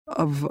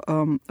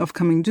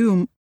coming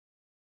doom.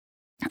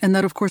 And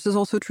that, of course, is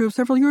also true of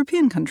several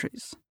European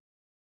countries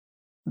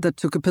that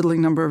took a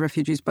piddling number of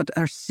refugees but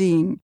are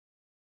seeing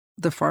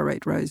the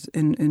far-right rise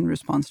in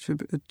response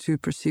to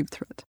perceived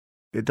threat.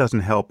 It doesn't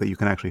help that you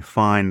can actually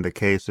find the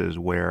cases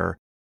where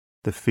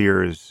the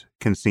fears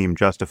can seem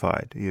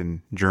justified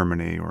in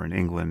Germany or in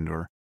England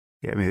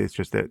it's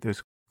just that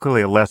there's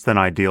clearly a less than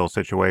ideal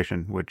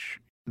situation,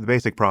 which the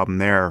basic problem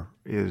there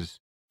is,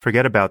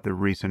 forget about the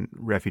recent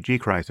refugee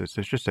crisis.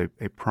 There's just a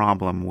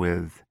problem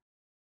with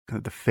kind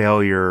of the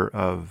failure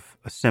of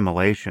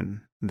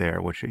assimilation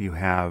there, which you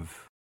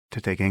have, to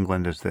take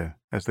England as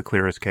the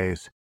clearest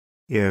case.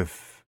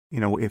 If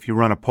you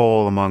run a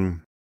poll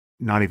among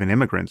not even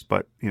immigrants,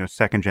 but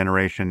second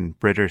generation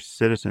British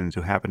citizens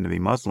who happen to be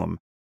Muslim,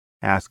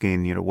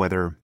 asking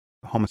whether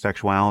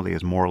homosexuality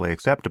is morally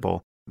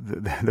acceptable,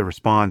 the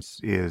response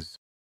is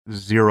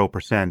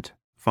 0%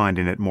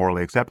 finding it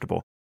morally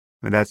acceptable.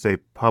 I mean, that's a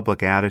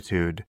public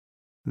attitude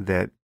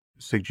that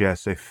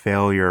suggests a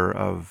failure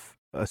of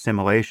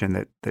assimilation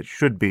that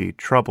should be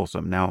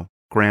troublesome. Now,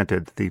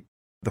 granted, the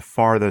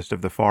farthest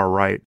of the far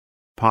right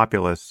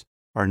populists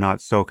are not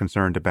so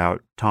concerned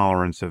about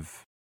tolerance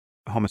of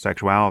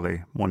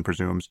homosexuality, one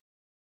presumes,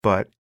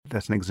 but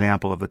that's an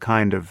example of the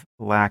kind of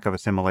lack of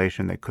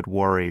assimilation that could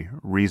worry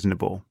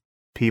reasonable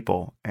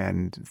people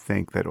and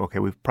think that, okay,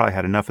 we've probably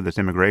had enough of this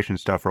immigration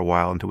stuff for a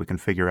while until we can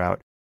figure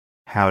out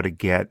how to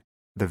get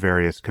the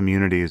various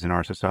communities in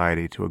our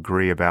society to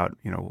agree about,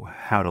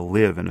 how to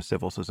live in a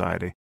civil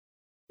society.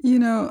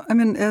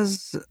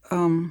 As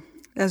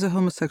a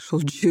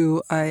homosexual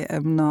Jew, I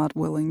am not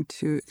willing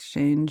to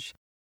exchange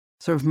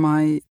sort of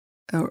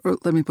or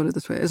let me put it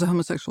this way. As a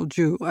homosexual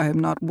Jew, I am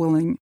not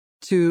willing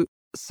to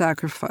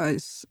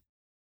sacrifice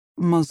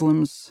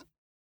Muslims'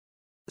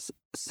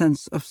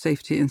 sense of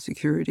safety and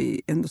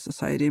security in the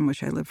society in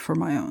which I live for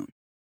my own.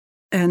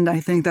 And I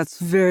think that's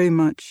very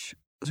much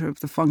sort of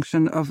the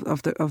function of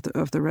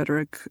the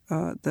rhetoric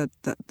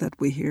that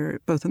we hear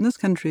both in this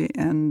country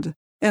and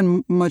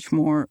much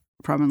more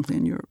prominently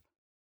in Europe.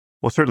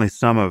 Well, certainly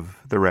some of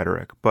the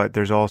rhetoric, but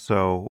there's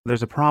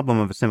a problem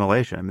of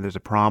assimilation. I mean, there's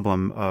a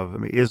problem of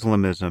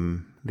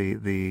Islamism,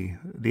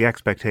 the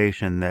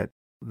expectation that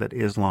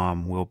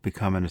Islam will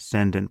become an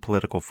ascendant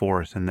political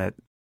force and that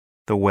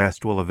the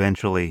West will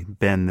eventually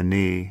bend the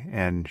knee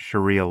and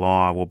Sharia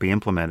law will be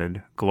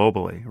implemented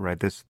globally, right?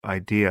 This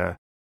idea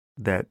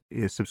that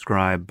is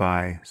subscribed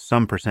by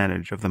some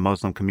percentage of the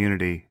Muslim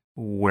community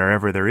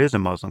wherever there is a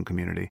Muslim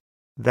community.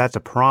 That's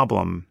a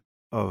problem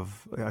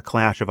of a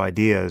clash of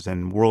ideas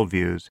and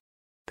worldviews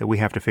that we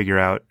have to figure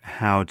out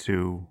how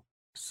to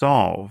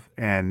solve.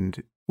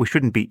 And we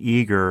shouldn't be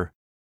eager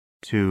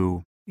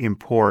to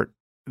import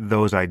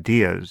those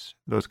ideas,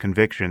 those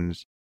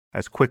convictions,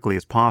 as quickly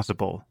as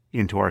possible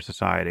into our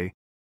society,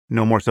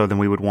 no more so than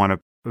we would want to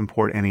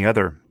import any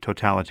other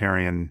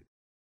totalitarian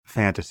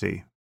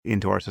fantasy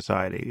into our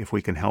society if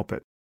we can help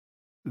it.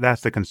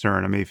 That's the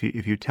concern. I mean,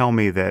 if you tell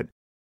me that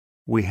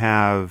we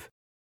have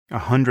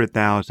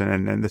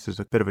 100,000, and this is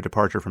a bit of a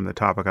departure from the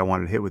topic I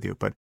wanted to hit with you,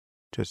 but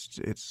just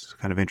it's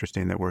kind of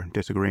interesting that we're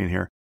disagreeing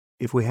here.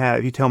 If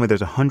you tell me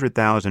there's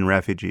 100,000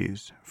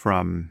 refugees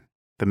from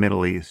the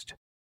Middle East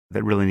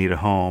that really need a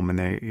home,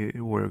 and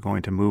we're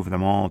going to move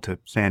them all to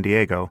San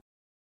Diego,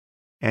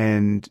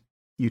 and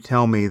you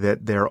tell me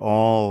that they're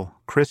all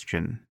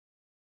Christian,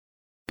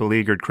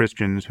 beleaguered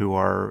Christians who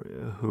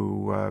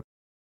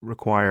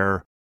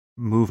require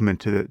movement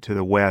to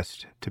the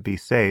West to be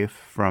safe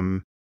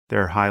from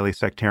their highly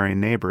sectarian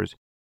neighbors,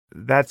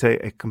 that's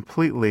a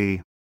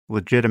completely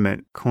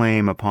legitimate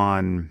claim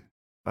upon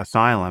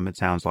asylum, it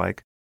sounds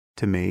like,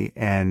 to me.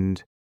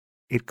 And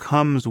it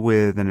comes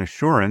with an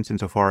assurance,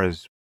 insofar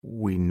as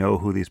we know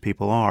who these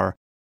people are,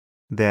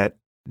 that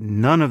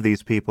none of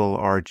these people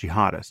are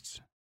jihadists,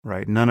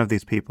 right? None of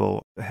these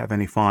people have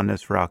any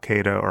fondness for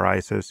Al-Qaeda or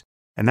ISIS.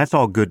 And that's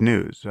all good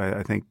news.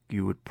 I think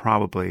you would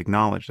probably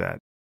acknowledge that.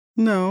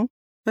 No,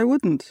 I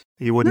wouldn't.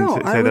 You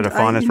wouldn't say that a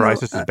fondness for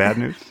ISIS is bad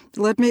news?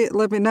 Let me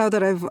now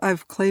that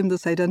I've claimed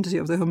this identity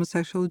of the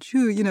homosexual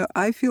Jew,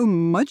 I feel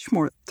much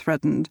more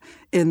threatened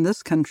in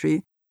this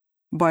country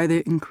by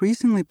the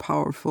increasingly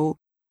powerful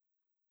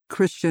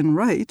Christian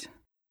right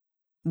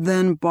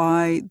than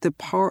by the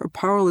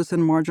powerless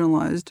and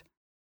marginalized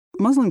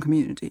Muslim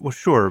community. Well,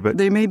 sure, but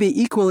they may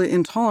be equally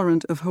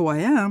intolerant of who I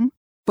am,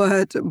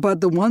 but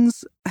the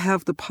ones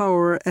have the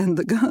power and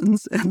the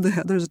guns, and the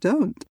others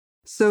don't.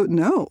 So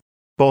no.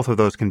 Both of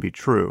those can be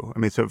true. I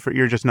mean,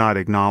 you're just not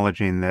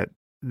acknowledging that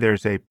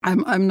there's a.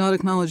 I'm not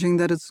acknowledging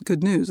that it's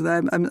good news.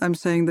 I'm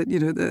saying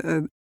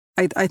that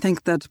I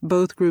think that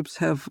both groups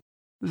have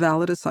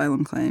valid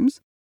asylum claims,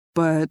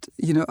 but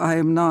I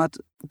am not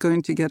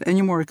going to get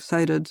any more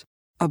excited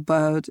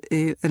about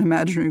an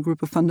imaginary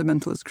group of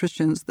fundamentalist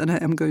Christians than I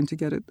am going to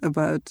get it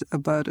about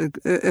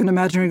an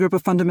imaginary group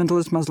of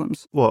fundamentalist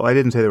Muslims. Well, I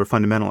didn't say they were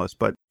fundamentalists,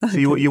 but so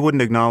Okay. you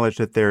wouldn't acknowledge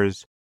that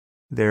there's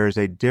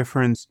a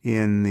difference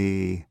in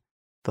the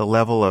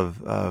level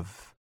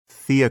of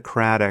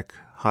theocratic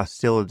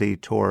hostility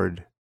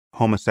toward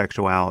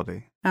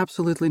homosexuality.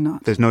 Absolutely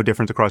not. There's no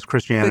difference across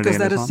Christianity Because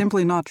and that Islam? is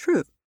simply not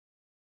true.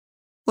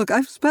 Look,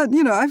 I've spent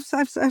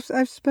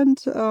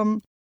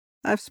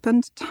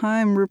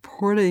time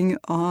reporting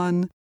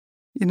on,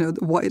 the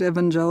white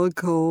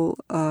evangelical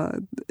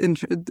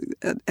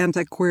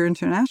anti-queer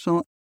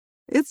international.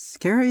 It's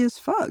scary as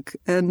fuck,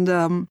 and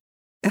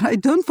I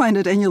don't find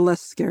it any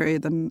less scary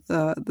than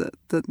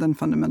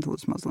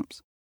fundamentalist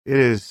Muslims. It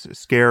is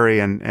scary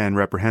and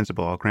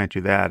reprehensible, I'll grant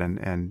you that,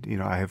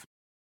 and I have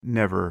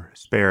never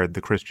spared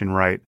the Christian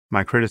right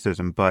my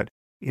criticism, but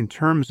in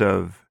terms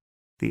of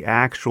the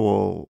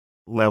actual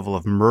level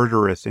of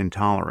murderous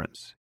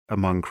intolerance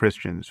among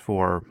Christians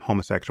for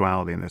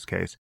homosexuality in this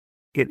case,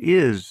 it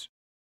is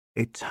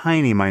a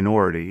tiny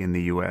minority in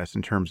the U.S.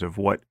 in terms of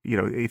what,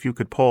 if you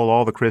could poll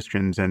all the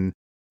Christians and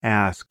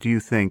ask, do you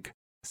think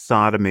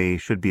sodomy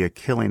should be a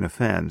killing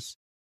offense?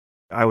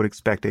 I would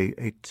expect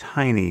a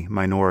tiny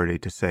minority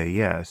to say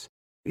yes.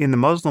 In the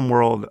Muslim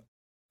world,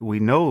 we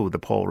know the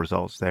poll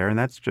results there, and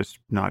that's just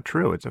not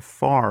true. It's a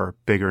far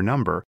bigger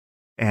number.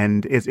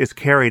 And it's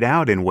carried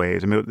out in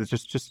ways. I mean, it's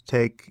just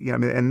take,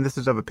 and this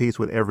is of a piece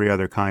with every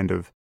other kind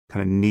of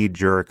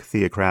knee-jerk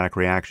theocratic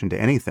reaction to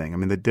anything. I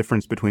mean, the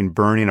difference between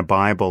burning a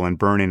Bible and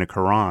burning a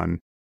Quran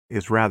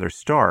is rather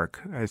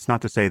stark. It's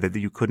not to say that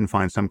you couldn't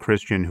find some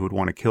Christian who would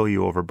want to kill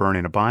you over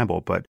burning a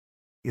Bible, but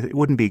it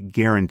wouldn't be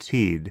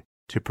guaranteed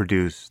to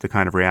produce the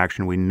kind of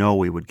reaction we know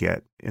we would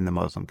get in the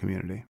Muslim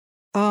community.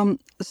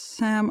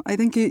 Sam, I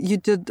think you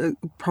did,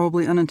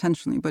 probably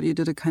unintentionally, but you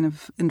did a kind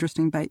of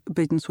interesting bait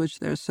and switch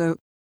there. So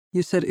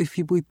you said if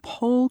we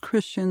poll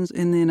Christians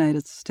in the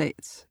United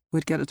States,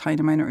 we'd get a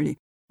tiny minority.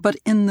 But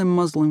in the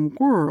Muslim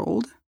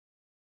world,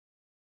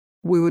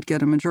 we would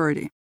get a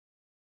majority.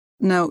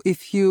 Now,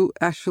 if you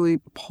actually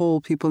poll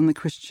people in the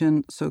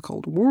Christian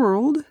so-called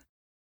world,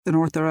 an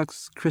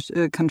Orthodox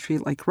country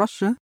like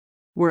Russia,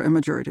 where a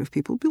majority of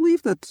people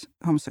believe that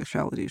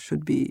homosexuality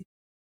should be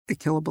a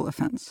killable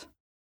offense,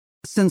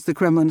 since the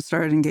Kremlin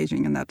started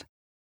engaging in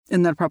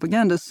that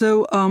propaganda.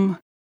 So,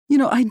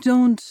 I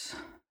don't,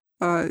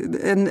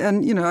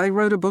 I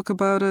wrote a book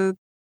about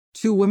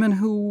two women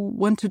who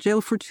went to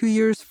jail for 2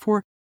 years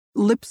for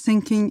lip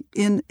syncing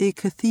in a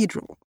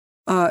cathedral.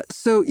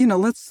 So,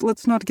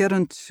 let's not get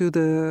into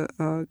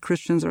the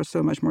Christians are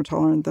so much more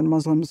tolerant than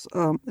Muslims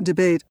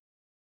debate.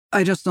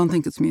 I just don't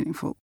think it's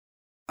meaningful.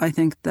 I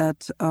think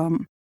that,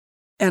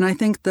 and I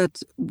think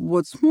that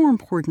what's more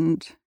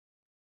important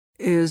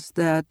is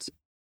that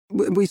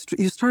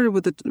you started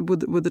with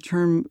the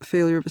term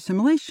failure of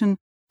assimilation,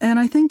 and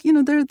I think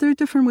there are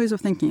different ways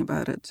of thinking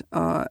about it,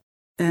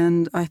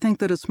 and I think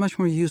that it's much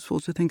more useful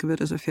to think of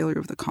it as a failure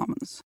of the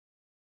commons,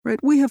 right?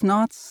 We have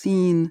not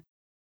seen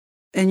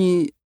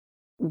any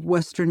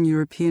Western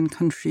European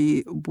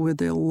country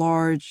with a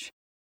large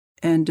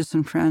and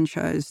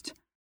disenfranchised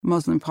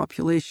Muslim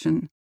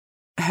population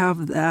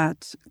have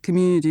that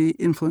community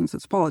influence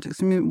its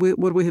politics. I mean,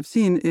 what we have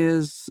seen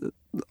is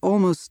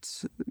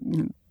almost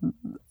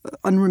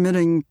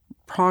unremitting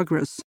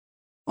progress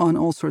on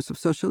all sorts of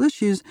social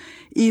issues,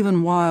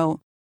 even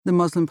while the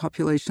Muslim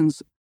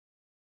populations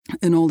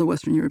in all the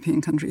Western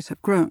European countries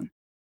have grown.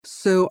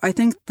 So I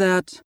think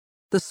that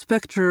the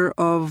specter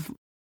of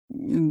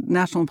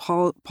national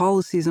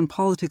policies and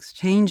politics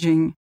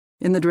changing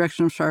in the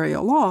direction of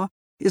Sharia law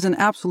is an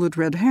absolute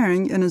red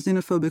herring, and a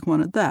xenophobic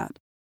one at that.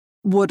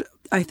 What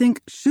I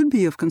think should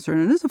be of concern,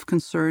 and is of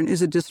concern,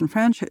 is the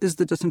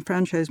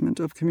disenfranchisement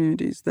of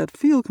communities that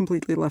feel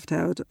completely left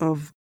out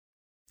of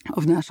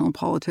national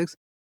politics,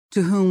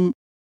 to whom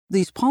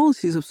these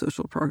policies of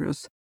social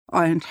progress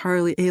are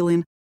entirely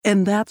alien,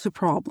 and that's a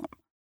problem.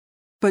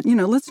 But,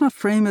 let's not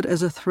frame it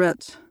as a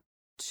threat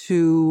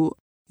to,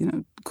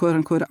 quote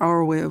unquote,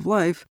 our way of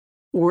life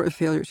or a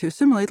failure to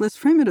assimilate. Let's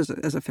frame it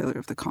as a failure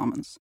of the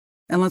commons,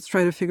 and let's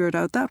try to figure it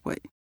out that way.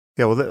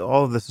 Yeah, well,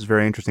 all of this is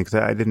very interesting because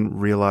I didn't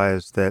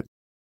realize that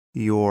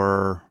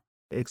your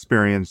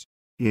experience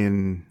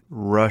in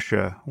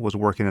Russia was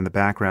working in the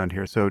background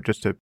here. So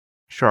just to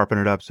sharpen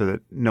it up so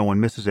that no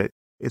one misses it,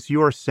 it's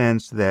your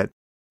sense that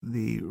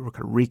the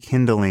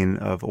rekindling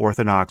of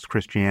Orthodox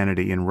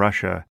Christianity in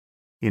Russia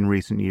in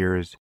recent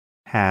years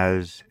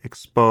has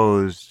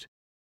exposed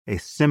a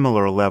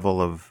similar level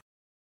of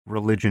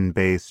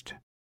religion-based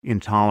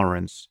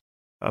intolerance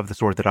of the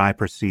sort that I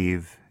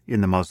perceive in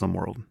the Muslim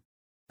world.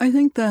 I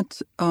think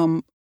that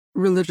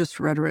religious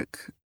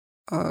rhetoric,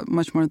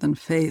 much more than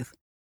faith,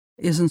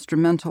 is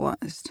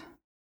instrumentalized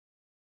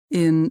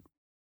in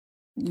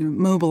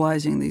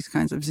mobilizing these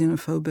kinds of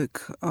xenophobic,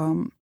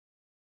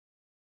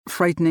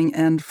 frightening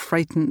and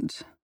frightened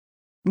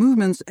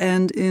movements,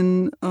 and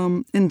in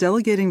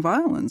delegating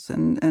violence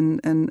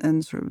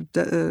and sort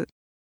of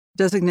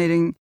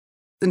designating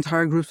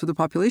entire groups of the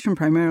population,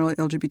 primarily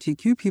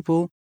LGBTQ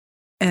people,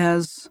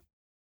 as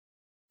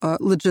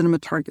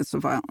legitimate targets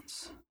of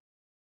violence.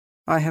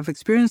 I have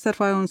experienced that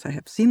violence. I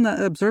have seen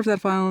that, observed that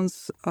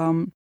violence.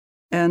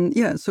 And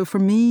yeah, so for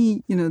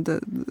me,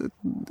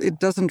 it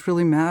doesn't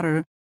really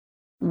matter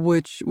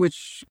which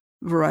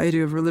variety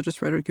of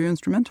religious rhetoric you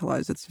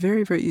instrumentalize. It's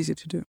very, very easy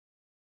to do.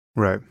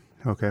 Right.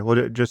 Okay.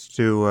 Well, just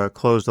to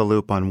close the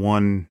loop on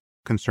one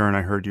concern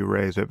I heard you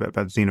raise about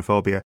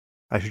xenophobia,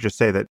 I should just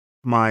say that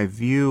my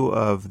view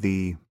of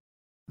the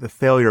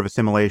failure of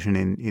assimilation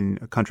in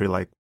a country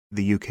like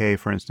the UK,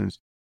 for instance,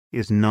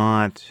 is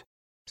not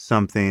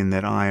something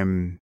that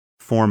I'm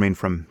forming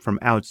from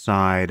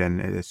outside, and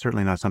it's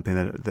certainly not something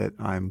that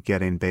I'm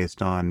getting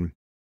based on,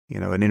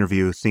 an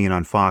interview seen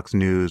on Fox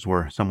News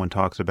where someone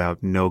talks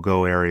about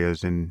no-go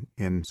areas in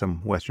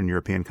some Western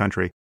European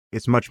country.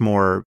 It's much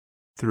more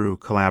through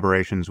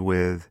collaborations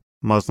with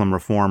Muslim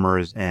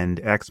reformers and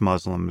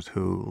ex-Muslims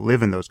who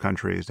live in those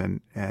countries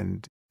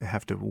and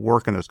have to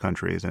work in those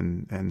countries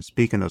and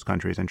speak in those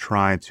countries and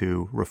try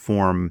to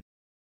reform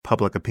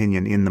public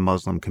opinion in the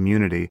Muslim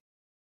community.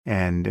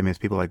 And I mean, it's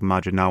people like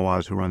Majid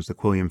Nawaz, who runs the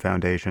Quilliam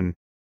Foundation,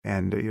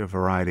 and a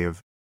variety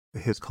of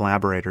his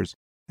collaborators.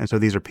 And so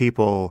these are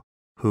people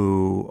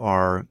who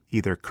are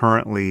either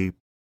currently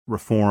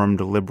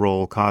reformed,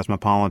 liberal,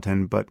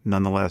 cosmopolitan, but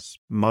nonetheless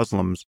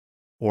Muslims,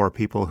 or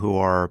people who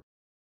are,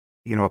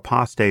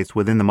 apostates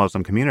within the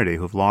Muslim community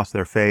who've lost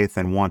their faith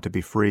and want to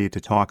be free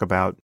to talk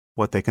about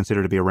what they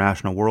consider to be a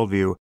rational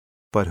worldview,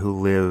 but who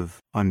live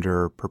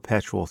under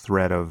perpetual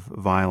threat of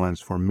violence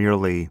for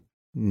merely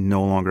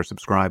no longer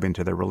subscribing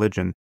to their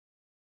religion.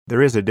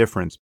 There is a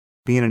difference.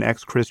 Being an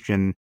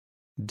ex-Christian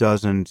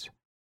doesn't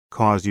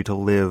cause you to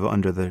live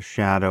under the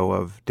shadow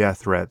of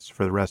death threats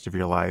for the rest of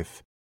your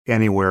life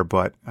anywhere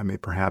but,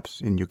 perhaps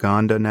in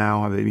Uganda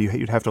now.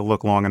 You'd have to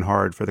look long and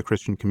hard for the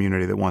Christian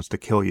community that wants to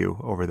kill you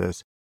over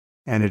this.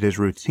 And it is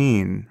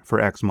routine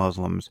for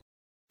ex-Muslims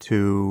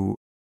to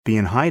be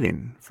in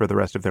hiding for the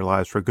rest of their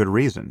lives for good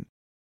reason.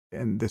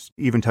 And this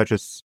even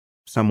touches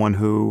someone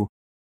who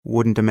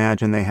wouldn't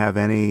imagine they have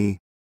any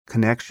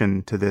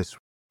connection to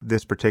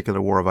this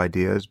particular war of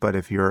ideas. But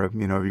if you're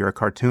a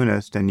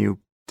cartoonist and you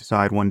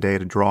decide one day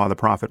to draw the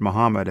Prophet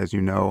Muhammad, as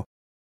you know,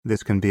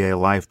 this can be a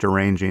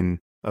life-deranging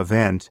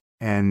event,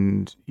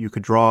 and you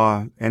could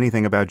draw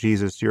anything about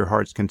Jesus to your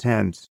heart's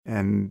content,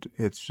 and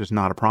it's just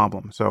not a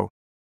problem. So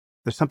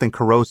there's something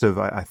corrosive,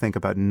 I think,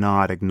 about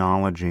not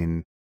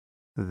acknowledging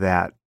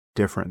that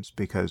difference,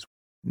 because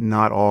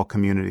not all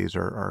communities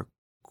are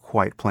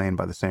quite playing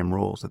by the same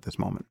rules at this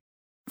moment.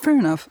 Fair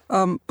enough.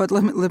 But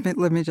let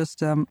me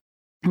just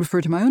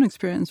refer to my own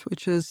experience,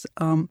 which is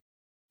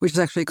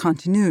actually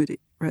continuity,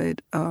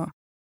 right?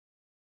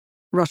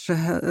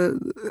 Russia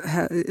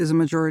is a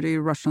majority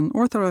Russian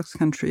Orthodox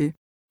country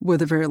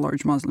with a very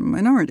large Muslim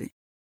minority,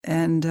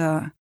 and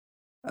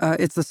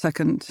it's the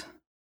second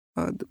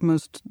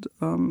most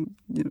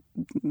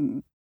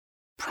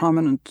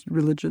prominent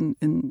religion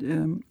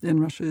in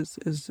Russia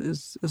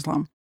is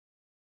Islam.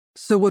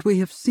 So what we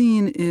have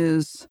seen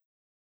is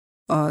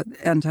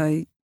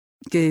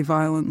anti-gay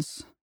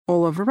violence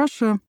all over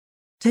Russia,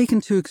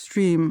 taken to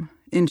extreme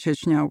in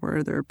Chechnya,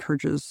 where there are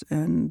purges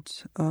and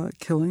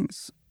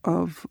killings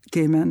of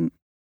gay men.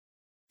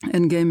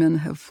 And gay men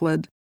have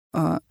fled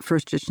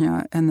first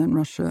Chechnya and then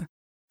Russia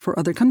for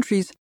other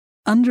countries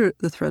under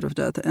the threat of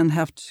death and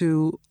have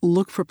to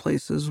look for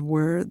places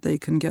where they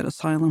can get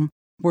asylum,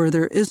 where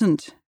there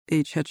isn't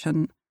a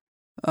Chechen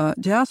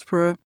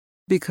diaspora,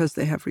 because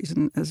they have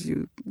reason, as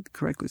you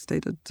correctly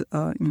stated,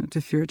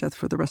 to fear death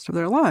for the rest of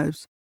their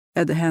lives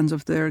at the hands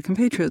of their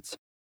compatriots.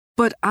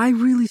 But I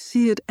really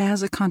see it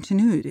as a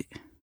continuity,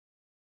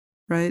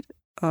 right?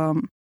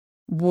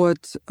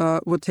 What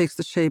takes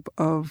the shape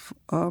of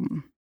a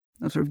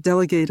sort of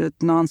delegated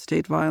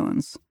non-state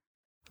violence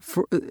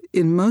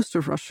in most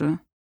of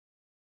Russia,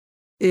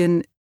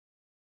 in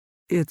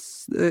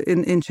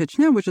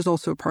Chechnya, which is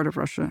also a part of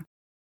Russia,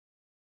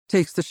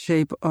 takes the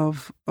shape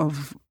of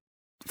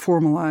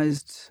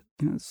formalized,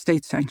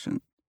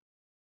 state-sanctioned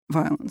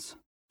violence.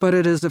 But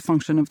it is a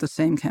function of the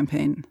same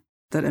campaign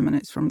that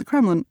emanates from the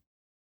Kremlin.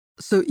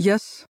 So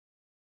yes,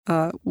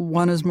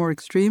 one is more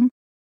extreme,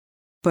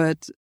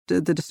 but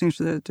the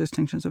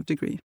distinctions of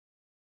degree.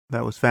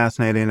 That was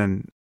fascinating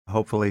and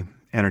hopefully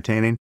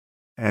entertaining,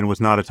 and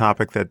was not a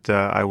topic that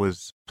I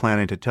was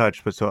planning to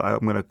touch. But so I'm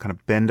going to kind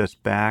of bend us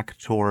back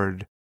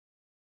toward,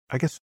 I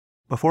guess,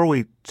 before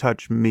we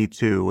touch Me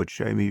Too, which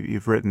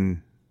you've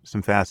written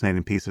some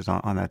fascinating pieces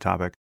on that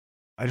topic.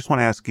 I just want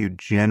to ask you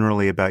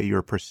generally about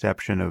your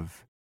perception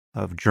of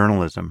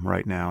journalism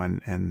right now,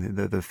 and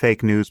the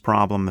fake news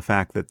problem, the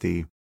fact that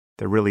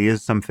there really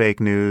is some fake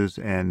news,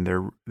 and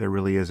there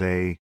really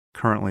is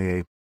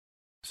currently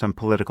some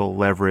political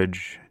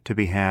leverage to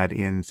be had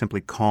in simply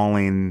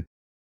calling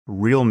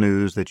real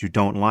news that you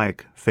don't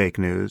like fake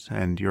news,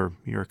 and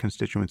your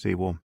constituency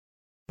will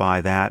buy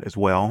that as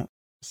well.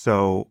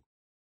 So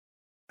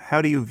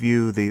how do you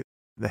view the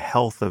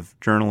health of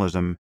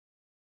journalism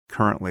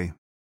currently?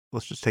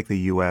 Let's just take the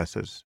U.S.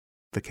 as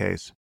the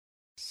case.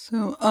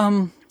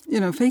 So,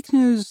 fake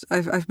news,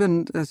 I've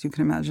been, as you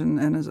can imagine,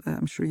 and as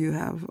I'm sure you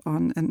have,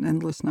 on an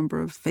endless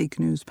number of fake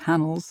news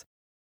panels.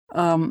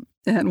 And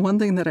one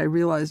thing that I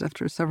realized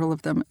after several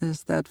of them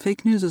is that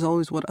fake news is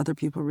always what other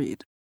people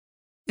read.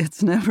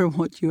 It's never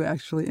what you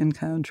actually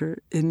encounter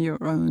in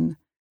your own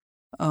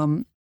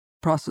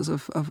process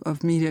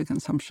of media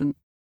consumption.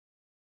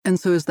 And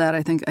so is that,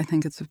 I think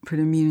it's a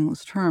pretty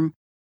meaningless term.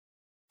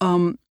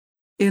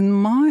 In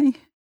my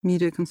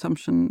media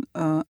consumption,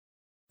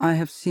 I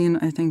have seen,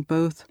 I think,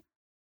 both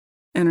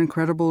an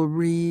incredible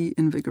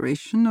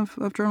reinvigoration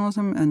of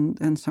journalism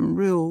and some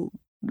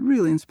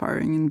really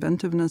inspiring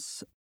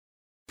inventiveness,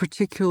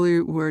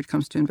 particularly where it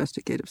comes to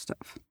investigative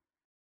stuff.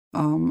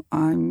 I'm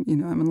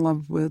in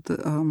love with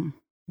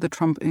the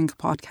Trump Inc.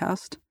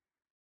 podcast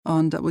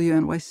on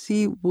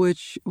WNYC,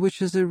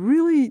 which is a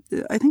really,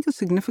 I think, a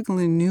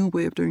significantly new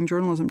way of doing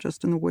journalism,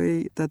 just in the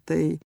way that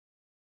they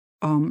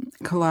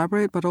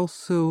collaborate, but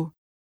also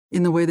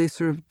in the way they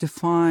sort of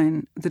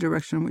define the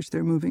direction in which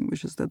they're moving,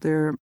 which is that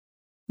they're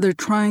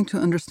trying to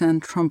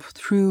understand Trump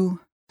through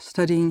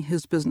studying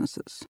his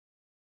businesses.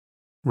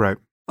 Right.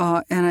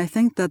 And I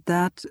think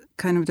that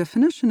kind of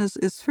definition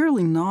is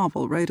fairly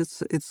novel, right?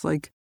 It's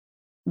like,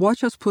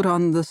 watch us put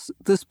on this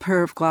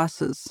pair of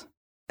glasses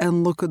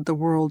and look at the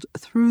world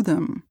through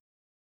them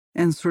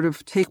and sort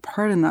of take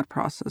part in that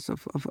process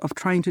of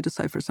trying to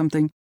decipher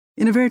something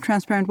in a very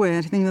transparent way.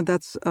 I think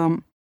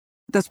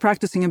that's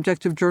practicing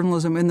objective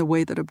journalism in the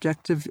way that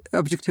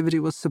objectivity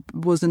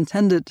was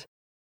intended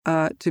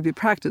to be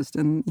practiced,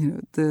 and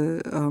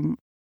the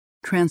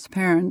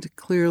transparent,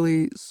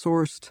 clearly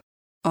sourced,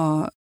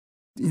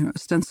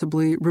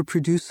 ostensibly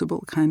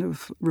reproducible kind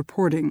of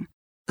reporting.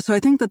 So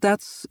I think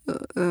that's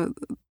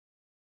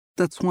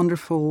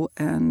wonderful,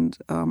 and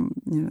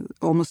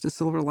almost a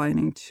silver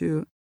lining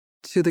to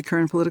the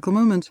current political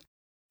moment.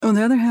 On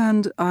the other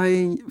hand,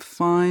 I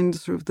find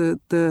sort of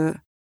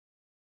the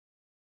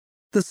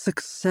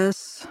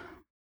success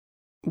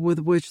with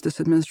which this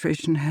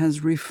administration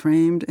has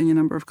reframed any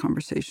number of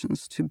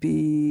conversations to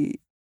be,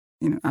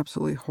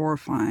 absolutely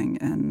horrifying.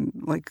 And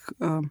like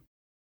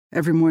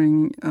every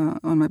morning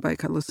on my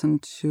bike, I listen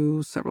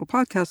to several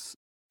podcasts,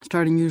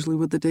 starting usually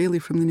with the Daily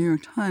from the New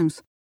York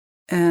Times.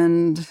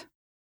 And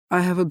I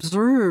have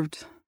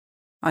observed,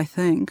 I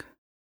think,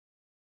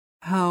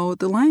 how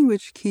the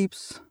language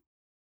keeps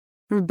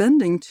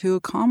bending to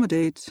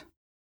accommodate,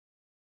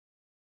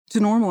 to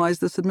normalize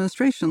this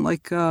administration.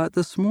 Like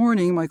this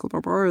morning, Michael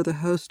Barbaro, the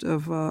host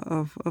of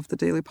the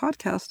Daily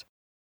podcast,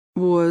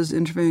 was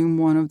interviewing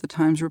one of the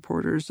Times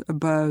reporters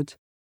about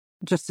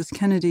Justice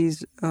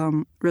Kennedy's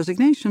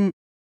resignation,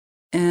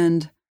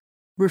 and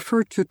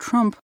referred to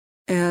Trump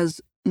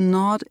as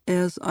not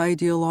as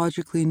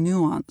ideologically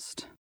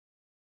nuanced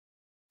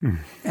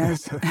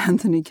as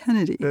Anthony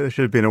Kennedy. There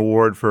should have been an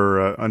award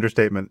for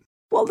understatement.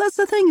 Well, that's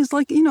the thing, is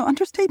like,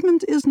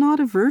 understatement is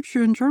not a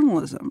virtue in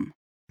journalism.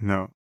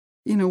 No.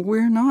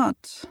 We're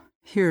not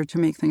here to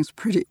make things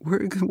pretty.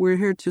 We're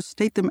here to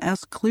state them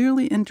as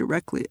clearly and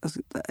directly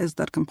as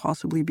that can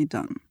possibly be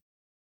done.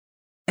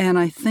 And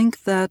I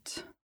think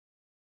that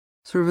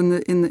sort of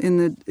in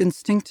the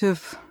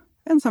instinctive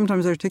and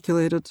sometimes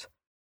articulated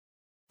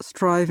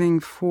striving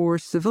for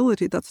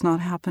civility, that's not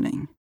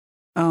happening,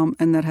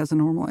 and that has a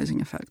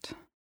normalizing effect.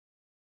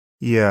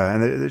 Yeah,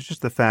 and there's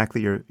just the fact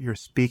that you're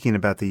speaking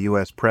about the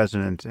U.S.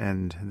 president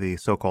and the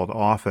so-called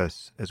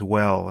office as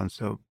well, and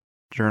so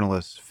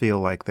journalists feel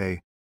like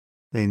they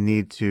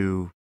need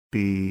to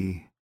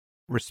be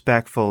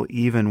respectful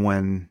even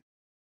when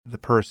the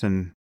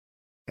person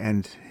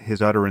and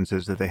his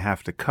utterances that they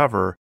have to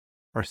cover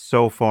are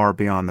so far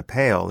beyond the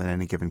pale in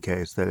any given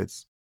case that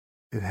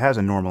it has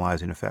a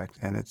normalizing effect,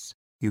 and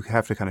you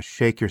have to kind of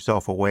shake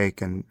yourself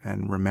awake and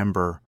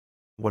remember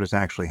what is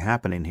actually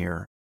happening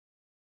here.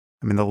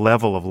 I mean, the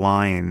level of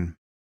lying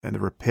and the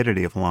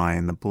rapidity of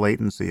lying, the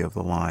blatancy of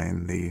the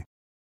lying, the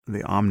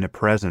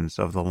omnipresence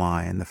of the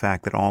lying, the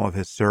fact that all of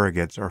his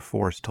surrogates are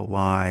forced to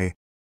lie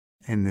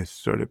in this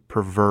sort of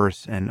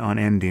perverse and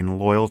unending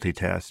loyalty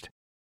test,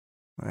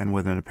 and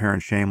with an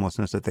apparent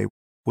shamelessness that they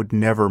would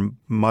never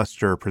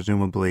muster,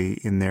 presumably,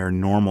 in their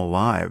normal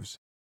lives.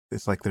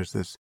 It's like there's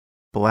this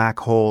black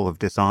hole of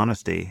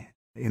dishonesty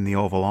in the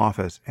Oval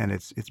Office, and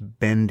it's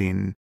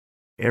bending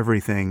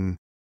everything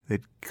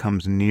that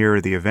comes near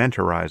the event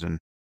horizon.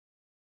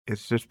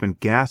 It's just been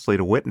ghastly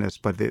to witness,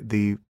 but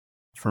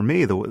for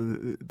me,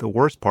 the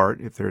worst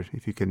part,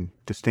 if you can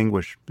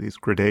distinguish these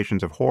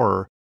gradations of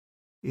horror,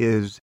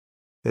 is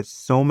that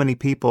so many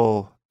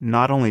people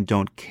not only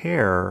don't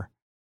care,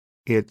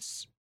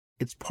 it's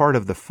part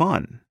of the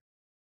fun.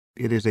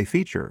 It is a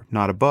feature,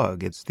 not a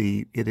bug. It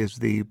is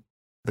the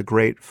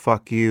great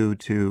fuck you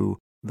to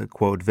the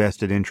quote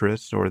vested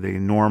interests or the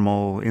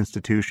normal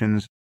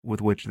institutions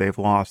with which they've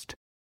lost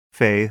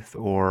faith,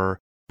 or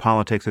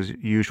politics as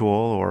usual,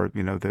 or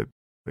the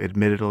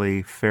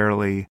admittedly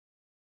fairly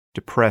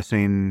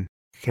depressing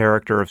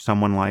character of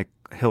someone like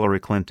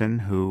Hillary Clinton,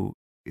 who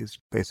is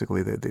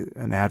basically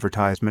an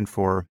advertisement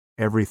for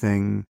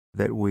everything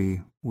that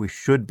we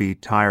should be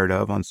tired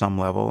of on some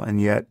level,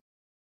 and yet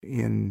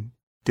in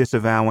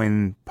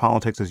disavowing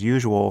politics as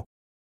usual,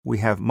 we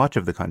have much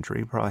of the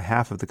country, probably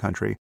half of the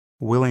country,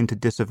 willing to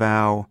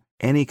disavow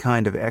any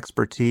kind of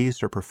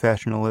expertise or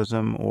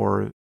professionalism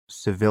or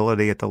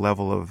civility at the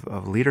level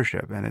of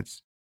leadership. And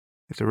it's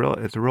a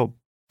real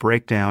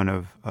breakdown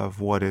of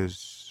what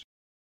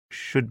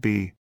should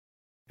be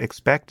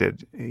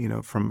expected,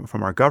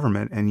 from our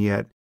government. And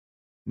yet,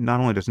 not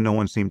only does no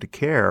one seem to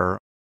care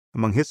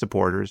among his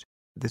supporters,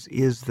 this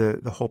is the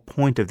whole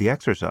point of the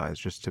exercise,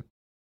 just to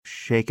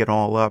shake it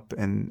all up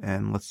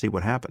and let's see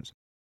what happens.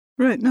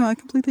 Right. No, I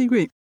completely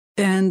agree.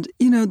 And,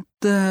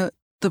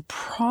 the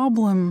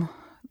problem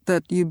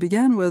that you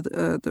began with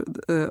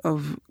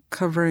of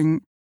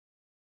covering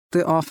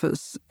the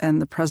office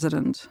and the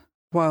president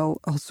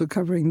while also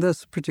covering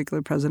this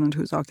particular president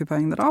who's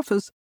occupying that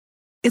office,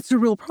 it's a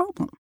real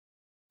problem.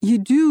 You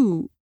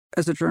do,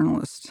 as a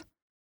journalist,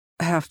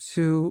 have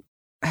to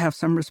have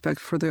some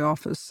respect for the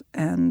office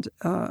and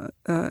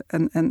the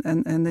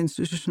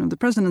institution of the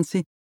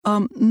presidency.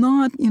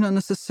 Not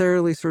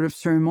necessarily sort of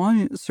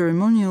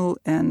ceremonial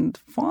and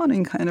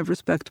fawning kind of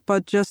respect,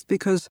 but just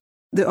because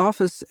the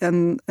office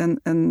and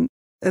the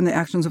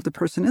actions of the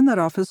person in that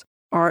office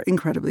are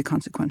incredibly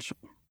consequential.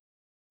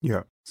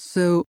 Yeah.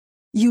 So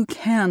you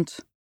can't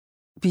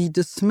be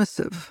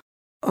dismissive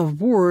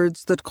of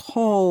words that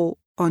call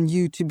on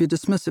you to be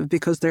dismissive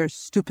because they're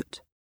stupid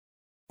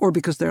or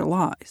because they're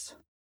lies.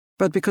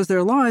 But because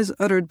they're lies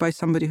uttered by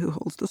somebody who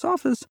holds this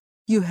office,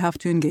 you have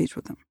to engage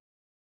with them.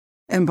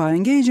 And by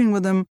engaging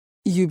with them,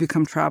 you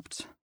become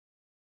trapped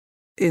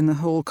in the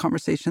whole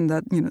conversation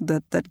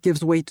that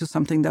gives weight to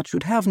something that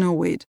should have no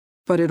weight,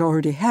 but it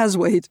already has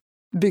weight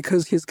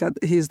because he's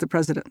the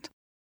president.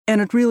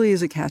 And it really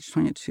is a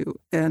catch-22.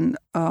 And,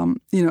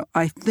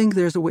 I think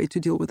there's a way to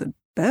deal with it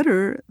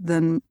better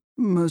than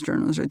most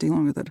journalists are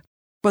dealing with it.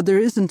 But there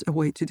isn't a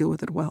way to deal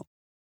with it well.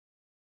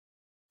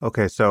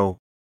 Okay, so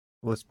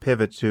let's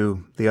pivot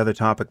to the other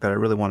topic that I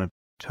really want to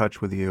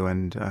touch with you,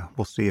 and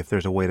we'll see if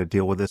there's a way to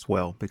deal with this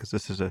well, because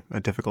this is a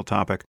difficult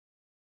topic.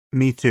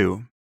 Me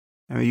Too.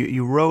 I mean,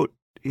 you wrote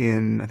I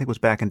think it was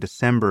back in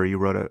December, you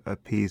wrote a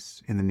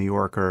piece in the New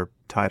Yorker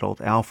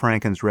titled Al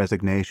Franken's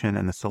Resignation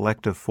and the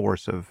Selective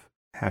Force of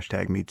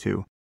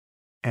 #MeToo.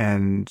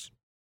 And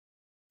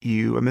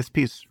this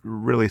piece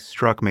really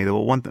struck me.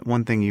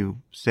 One thing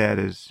you said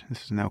is,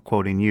 this is now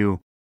quoting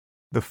you,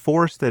 "The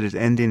force that is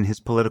ending his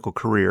political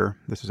career,"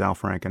 this is Al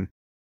Franken,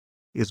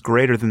 "is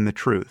greater than the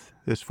truth.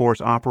 This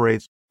force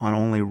operates on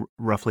only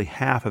roughly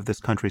half of this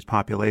country's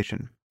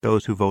population,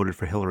 those who voted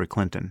for Hillary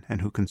Clinton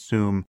and who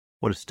consume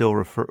what is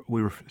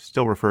we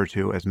still refer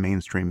to as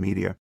mainstream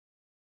media."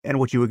 And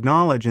what you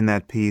acknowledge in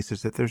that piece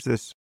is that there's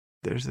this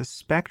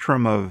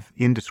spectrum of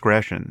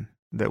indiscretion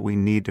that we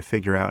need to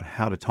figure out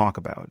how to talk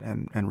about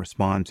and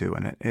respond to.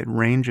 And it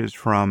ranges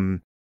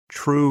from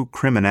true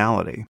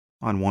criminality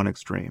on one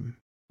extreme,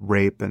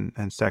 rape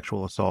and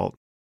sexual assault,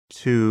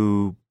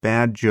 to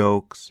bad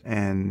jokes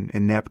and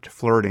inept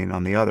flirting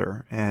on the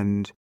other.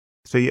 And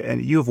so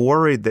you've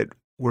worried that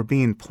we're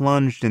being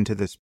plunged into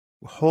this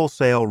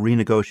wholesale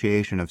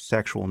renegotiation of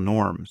sexual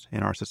norms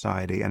in our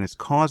society, and it's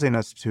causing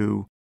us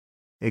to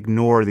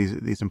ignore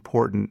these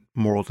important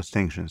moral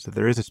distinctions, that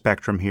there is a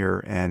spectrum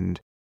here,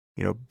 and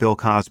Bill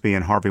Cosby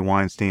and Harvey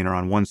Weinstein are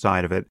on one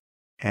side of it,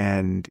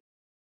 and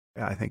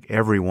I think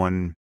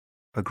everyone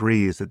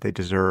agrees that they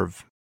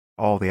deserve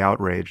all the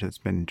outrage that's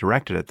been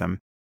directed at them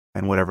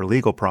and whatever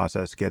legal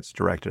process gets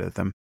directed at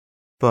them.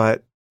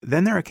 But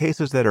then there are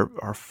cases that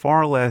are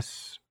far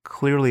less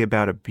clearly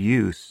about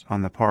abuse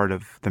on the part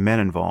of the men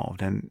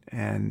involved,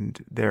 and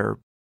there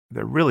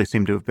really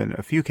seem to have been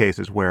a few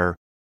cases where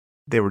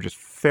they were just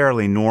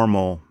fairly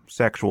normal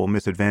sexual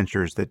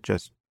misadventures that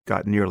just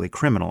got nearly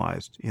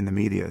criminalized in the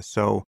media.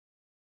 So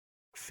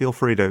feel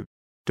free to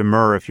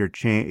demur if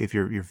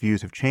your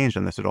views have changed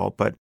on this at all.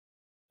 But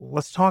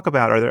let's talk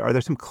about, are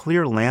there some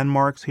clear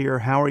landmarks here?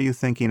 How are you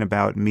thinking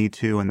about Me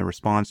Too and the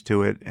response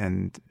to it,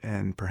 and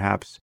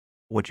perhaps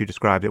what you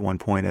described at one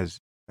point as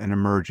an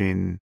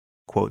emerging,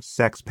 quote,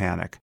 sex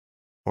panic,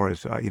 or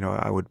as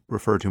I would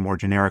refer to more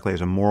generically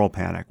as a moral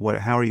panic?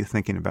 How are you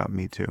thinking about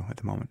Me Too at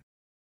the moment?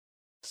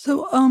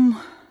 So,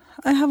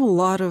 I have a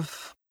lot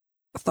of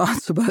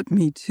thoughts about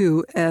Me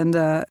Too,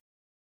 and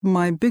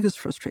my biggest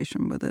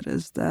frustration with it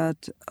is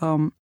that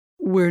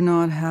we're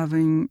not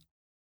having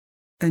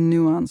a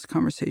nuanced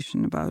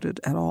conversation about it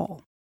at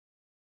all.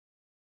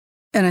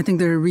 And I think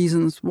there are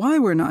reasons why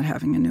we're not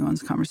having a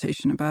nuanced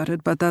conversation about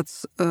it, but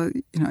that's,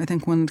 I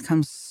think when it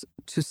comes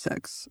to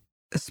sex,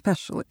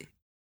 especially,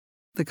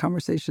 the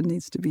conversation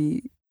needs to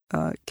be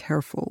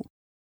careful,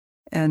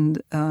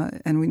 and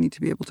we need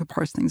to be able to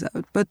parse things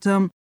out. But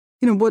to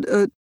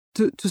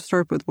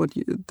start with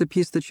the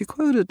piece that you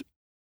quoted,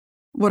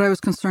 what I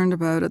was concerned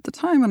about at the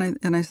time,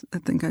 and I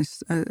think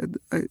is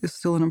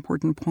still an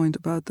important point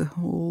about the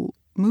whole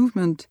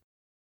movement,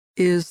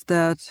 is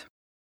that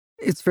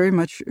it's very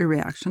much a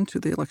reaction to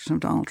the election of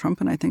Donald Trump,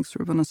 and I think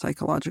sort of on a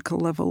psychological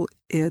level,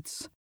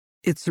 it's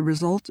a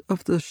result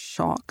of the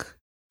shock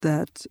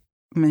that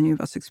many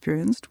of us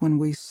experienced when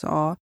we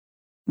saw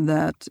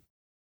that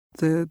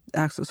the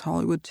Access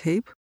Hollywood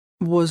tape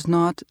was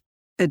not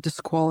a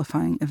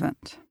disqualifying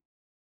event.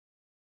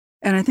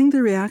 And I think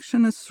the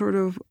reaction is sort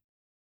of,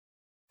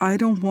 I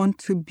don't want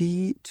to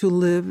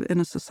live in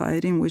a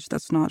society in which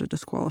that's not a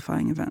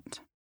disqualifying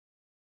event.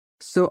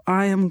 So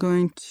I am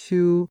going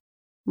to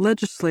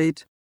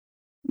legislate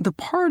the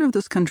part of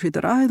this country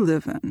that I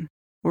live in,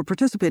 or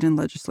participate in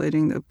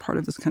legislating the part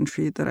of this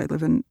country that I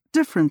live in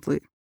differently,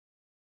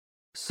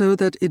 so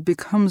that it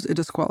becomes a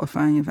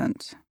disqualifying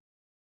event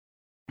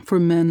for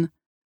men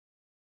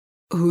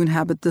who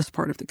inhabit this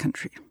part of the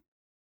country.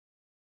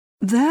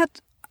 That,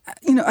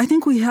 I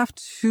think we have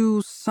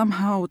to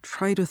somehow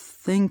try to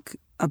think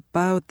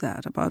about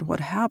that, about what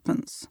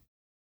happens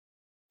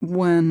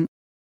when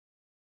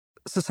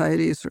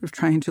society is sort of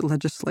trying to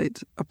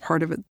legislate a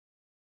part of it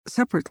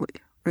separately,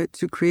 right?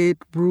 To create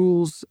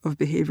rules of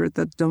behavior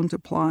that don't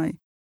apply,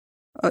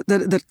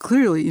 that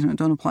clearly,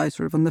 don't apply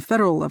sort of on the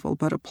federal level,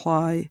 but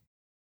apply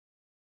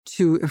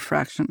to a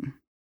fraction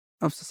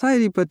of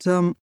society. But,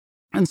 and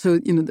so,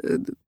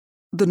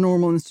 the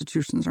normal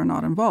institutions are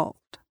not involved.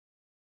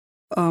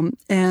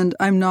 And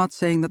I'm not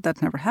saying that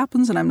that never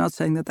happens, and I'm not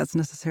saying that that's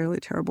necessarily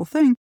a terrible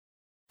thing,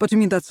 but to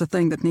me, that's a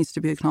thing that needs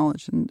to be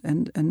acknowledged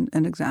and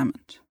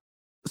examined.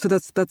 So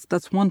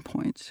that's one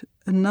point.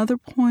 Another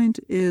point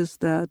is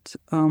that,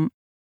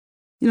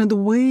 the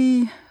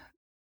way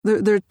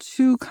there are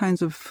two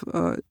kinds of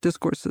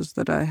discourses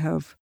that I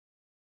have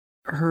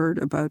heard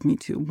about Me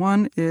Too.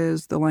 One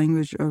is the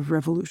language of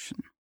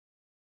revolution.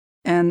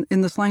 And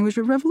in this language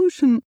of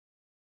revolution,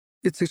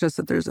 it suggests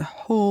that there's a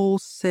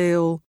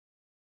wholesale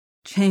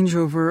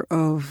changeover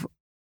of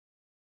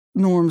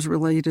norms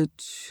related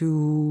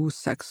to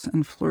sex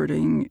and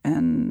flirting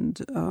and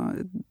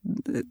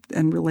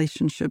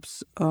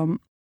relationships,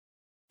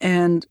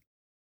 and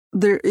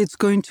it's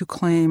going to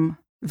claim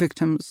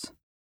victims,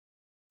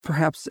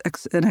 perhaps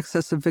an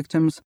excess of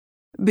victims,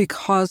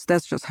 because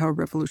that's just how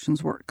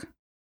revolutions work.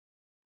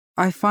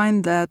 I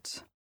find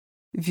that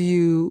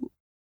view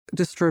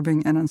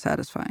disturbing and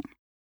unsatisfying.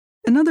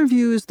 Another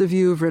view is the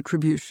view of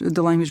retribution,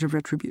 the language of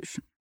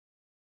retribution,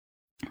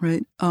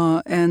 right?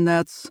 And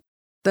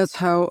that's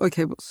how,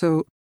 okay,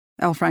 so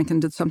Al Franken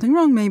did something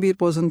wrong. Maybe it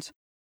wasn't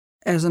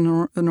as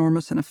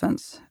enormous an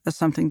offense as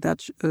something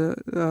that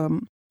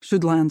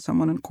should land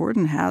someone in court,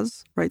 and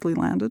has rightly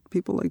landed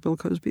people like Bill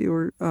Cosby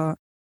or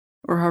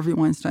Harvey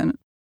Weinstein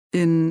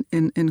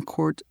in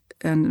court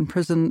and in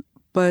prison.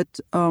 But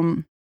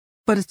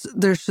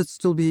there should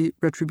still be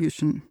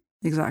retribution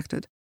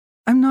exacted.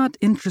 I'm not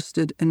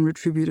interested in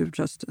retributive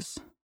justice.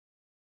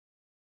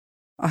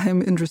 I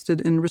am interested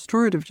in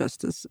restorative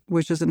justice,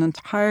 which is an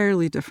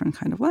entirely different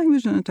kind of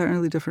language, an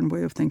entirely different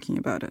way of thinking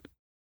about it.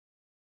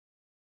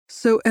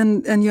 So,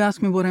 and you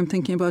ask me what I'm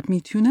thinking about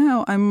Me Too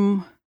now.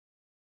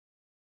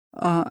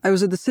 I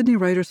was at the Sydney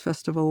Writers'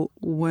 Festival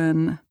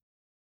when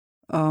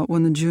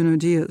the Junot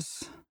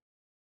Diaz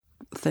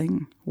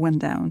thing went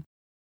down.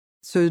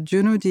 So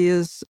Junot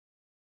Diaz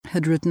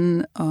had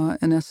written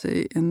an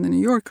essay in The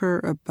New Yorker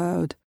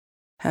about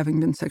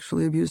having been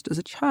sexually abused as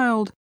a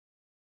child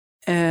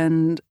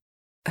and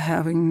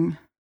having,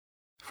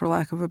 for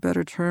lack of a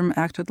better term,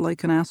 acted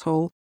like an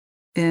asshole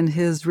in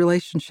his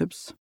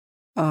relationships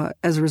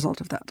as a result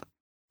of that.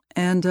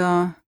 And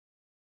a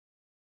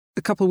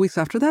couple of weeks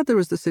after that, there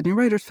was the Sydney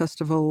Writers'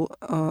 Festival,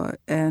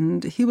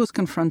 and he was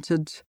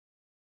confronted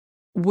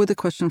with a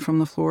question from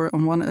the floor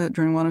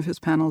during one of his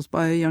panels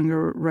by a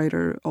younger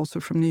writer,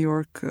 also from New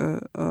York,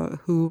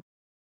 who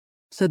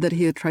said that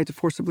he had tried to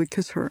forcibly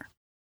kiss her.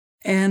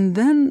 And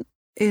then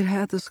it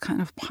had this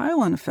kind of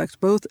pile-on effect,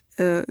 both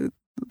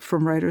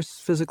from writers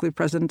physically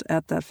present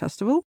at that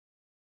festival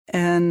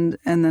and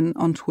then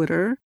on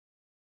Twitter.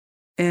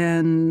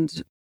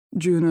 And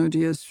Junot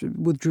Diaz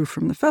withdrew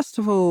from the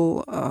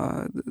festival.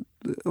 A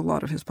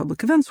lot of his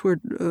public events were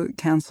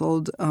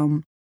canceled.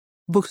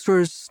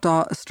 Bookstores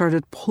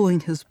started pulling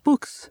his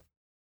books.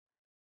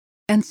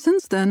 And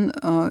since then,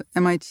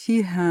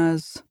 MIT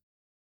has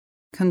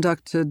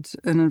conducted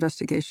an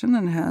investigation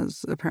and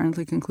has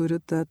apparently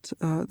concluded that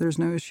there's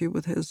no issue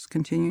with his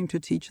continuing to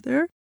teach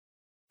there.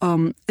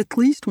 At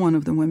least one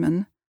of the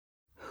women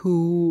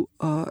who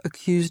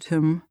accused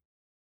him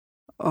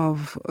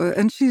of,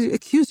 and she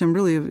accused him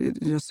really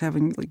of just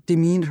having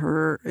demeaned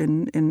her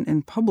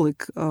in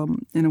public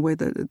in a way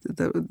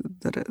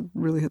that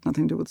really had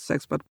nothing to do with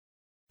sex, but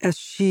as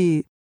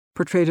she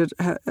portrayed it,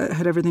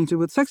 had everything to do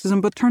with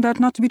sexism, but turned out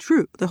not to be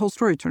true. The whole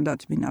story turned out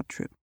to be not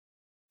true.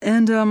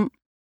 And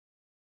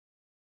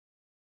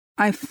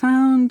I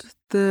found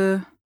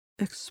the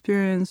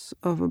experience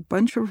of a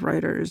bunch of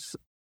writers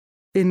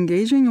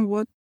engaging in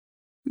what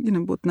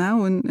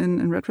now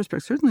in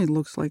retrospect certainly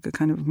looks like a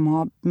kind of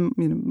mob,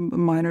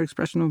 minor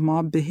expression of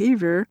mob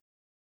behavior,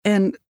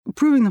 and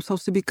proving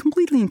themselves to be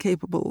completely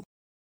incapable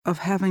of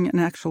having an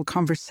actual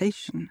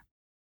conversation.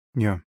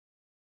 Yeah.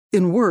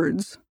 In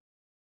words,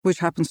 which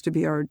happens to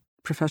be our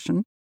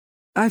profession.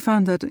 I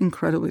found that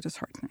incredibly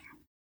disheartening.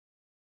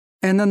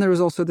 And then there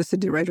was also the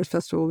Sydney Writers'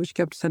 Festival, which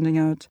kept sending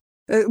out,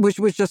 which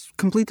just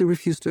completely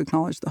refused to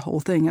acknowledge the whole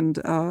thing. And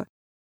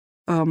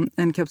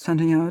and kept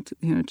sending out,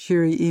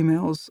 cheery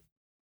emails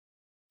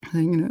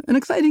saying, an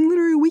exciting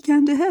literary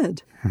weekend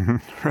ahead.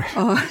 Right.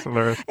 That's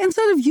hilarious.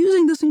 Instead of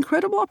using this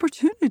incredible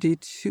opportunity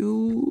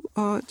to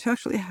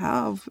actually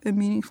have a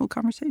meaningful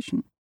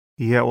conversation.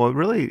 Yeah, well,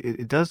 really,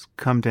 it does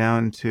come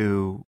down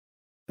to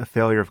a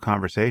failure of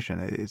conversation.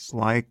 It's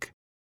like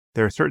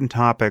there are certain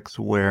topics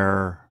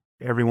where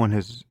everyone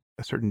has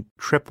a certain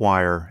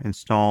tripwire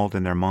installed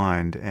in their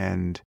mind,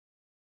 and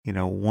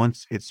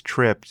once it's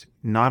tripped,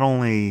 not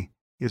only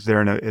is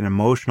there an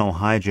emotional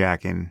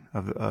hijacking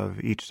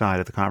of each side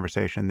of the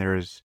conversation,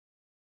 there's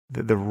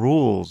the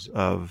rules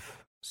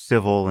of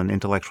civil and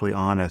intellectually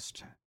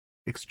honest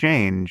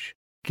exchange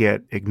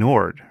get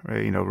ignored,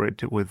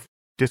 right? With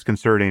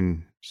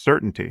disconcerting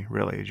certainty,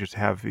 really. You just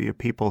have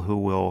people who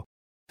will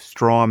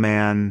straw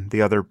man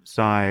the other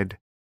side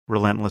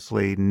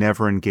relentlessly,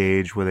 never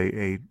engage with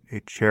a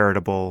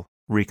charitable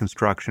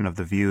reconstruction of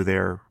the view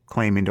they're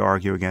claiming to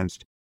argue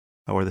against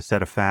or the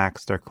set of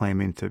facts they're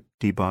claiming to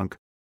debunk.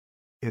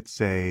 Just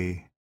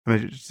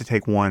to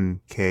take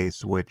one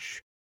case,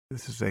 which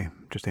this is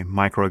just a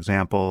micro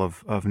example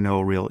of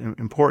no real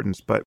importance,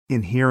 but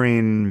in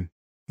hearing,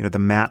 the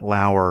Matt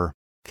Lauer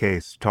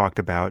case talked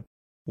about,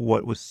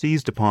 what was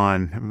seized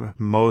upon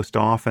most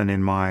often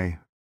in my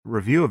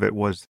review of it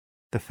was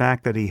the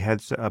fact that he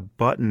had a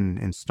button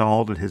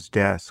installed at his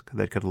desk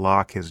that could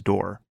lock his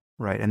door,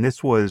 right? And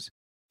this was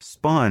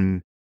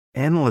spun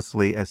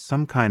endlessly as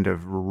some kind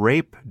of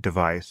rape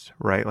device,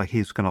 right? Like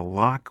he's going to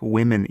lock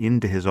women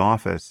into his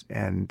office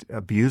and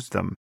abuse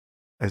them,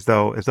 as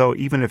though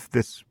even if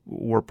this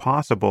were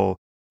possible,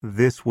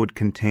 this would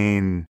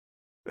contain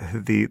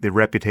the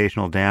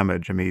reputational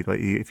damage. I mean, like,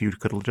 if you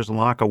could just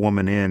lock a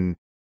woman in,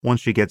 once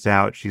she gets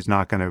out, she's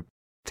not going to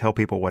tell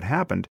people what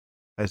happened,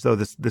 as though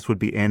this would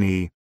be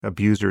any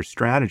abuser's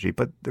strategy.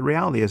 But the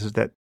reality is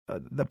that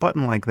the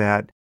button like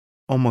that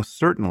almost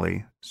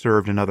certainly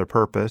served another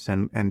purpose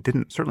and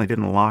certainly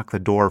didn't lock the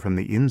door from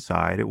the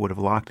inside. It would have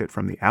locked it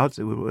from the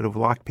outside. It would have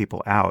locked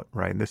people out,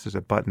 right? And this is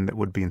a button that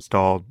would be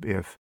installed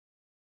if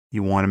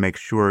you want to make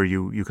sure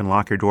you can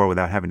lock your door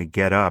without having to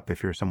get up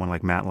if you're someone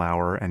like Matt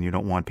Lauer and you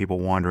don't want people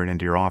wandering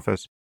into your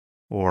office,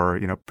 or,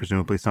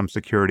 presumably some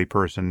security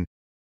person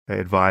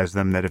advised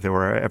them that if there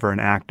were ever an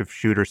active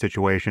shooter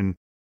situation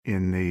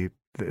in the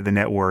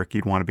network,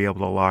 you'd want to be able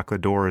to lock the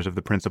doors of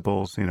the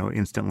principals,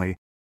 instantly.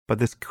 But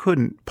this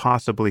couldn't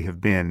possibly have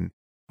been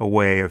a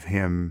way of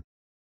him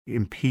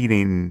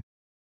impeding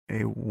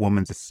a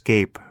woman's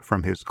escape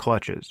from his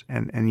clutches.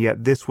 And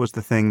yet this was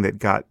the thing that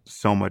got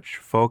so much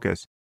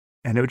focus.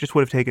 And it just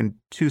would have taken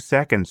 2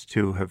 seconds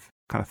to have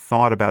kind of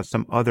thought about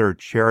some other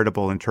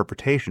charitable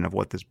interpretation of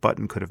what this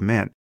button could have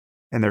meant.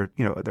 And there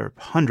are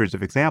hundreds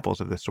of examples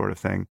of this sort of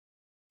thing.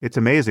 It's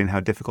amazing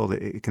how difficult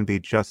it can be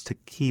just to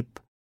keep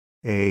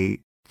a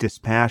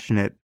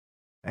dispassionate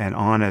and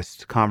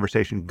honest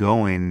conversation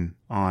going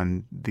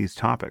on these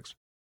topics.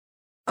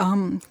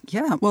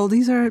 Yeah, well,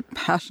 these are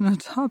passionate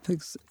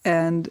topics.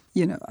 And,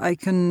 I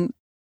can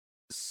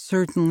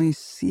certainly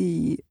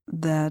see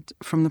that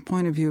from the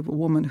point of view of a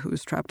woman who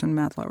is trapped in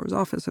Matt Lauer's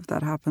office, if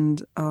that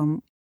happened,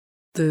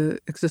 the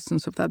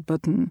existence of that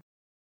button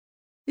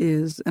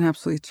is an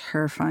absolutely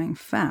terrifying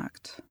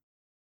fact.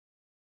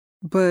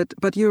 But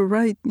you're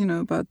right,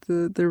 about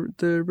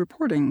the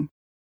reporting.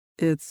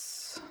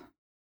 It's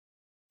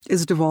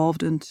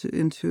devolved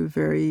into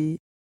very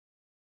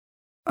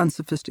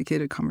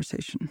unsophisticated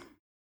conversation.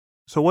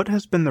 So what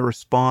has been the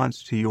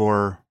response to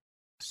your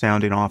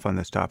sounding off on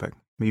this topic? I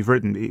mean, you've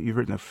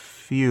written a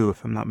few,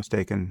 if I'm not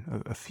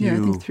mistaken, a few. Yeah, I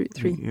think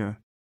three. Yeah.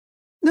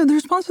 No, the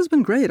response has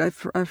been great.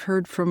 I've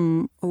heard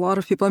from a lot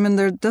of people. I mean,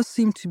 there does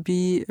seem to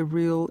be a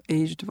real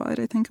age divide,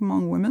 I think,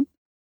 among women.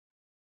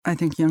 I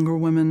think younger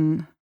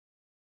women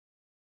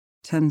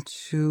tend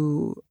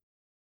to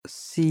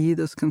see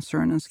this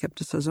concern and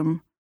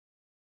skepticism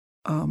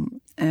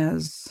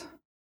as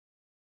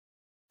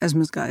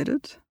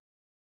misguided,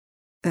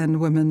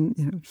 and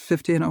women,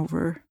 50 and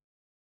over,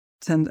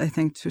 tend, I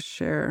think, to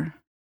share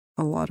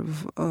a lot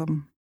of.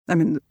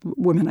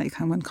 Women I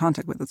come in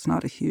contact with. It's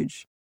not a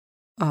huge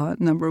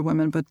number of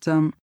women, but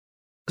sort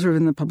of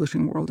in the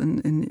publishing world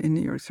in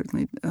New York,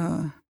 certainly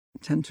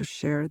tend to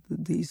share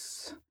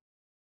these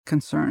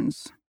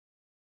concerns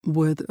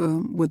with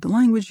the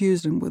language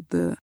used and with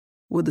the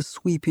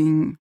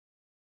sweeping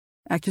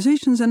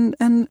accusations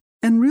and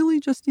really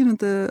just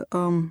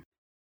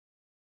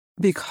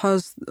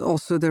because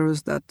also there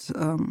was that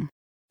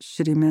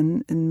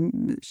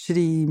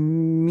shitty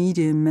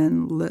media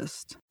men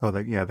list. Oh,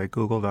 the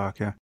Google Doc,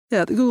 yeah.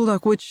 Yeah, the Google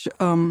Doc, which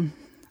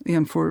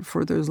again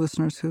for those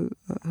listeners who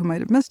might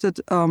have missed it,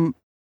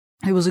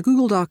 it was a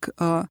Google Doc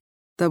that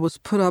was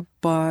put up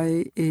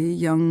by a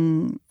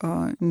young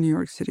New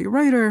York City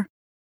writer,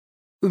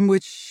 in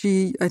which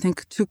she, I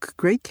think, took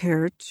great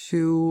care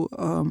to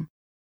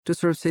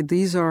sort of say,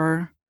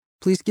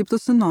 please keep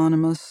this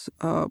anonymous.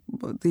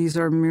 These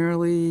are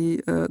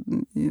merely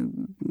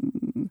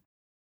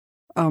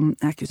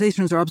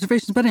accusations or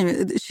observations. But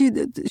anyway, she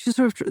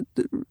sort of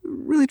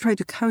really tried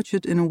to couch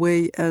it in a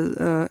way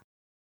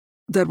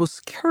that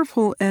was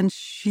careful, and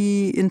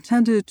she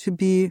intended it to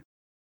be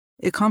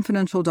a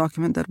confidential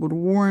document that would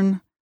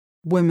warn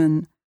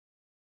women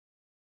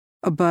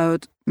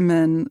about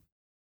men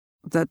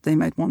that they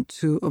might want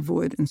to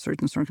avoid in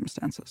certain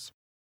circumstances.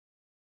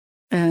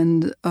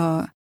 And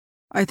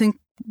I think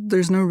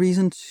there's no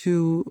reason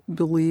to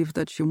believe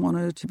that she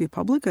wanted it to be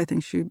public. I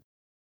think she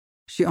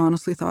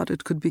honestly thought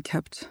it could be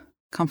kept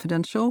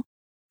confidential.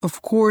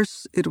 Of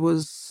course, it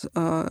was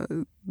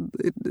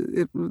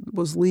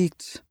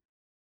leaked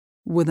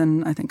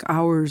within, I think,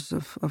 hours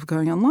of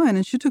going online,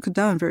 and she took it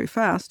down very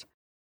fast.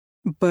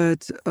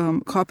 But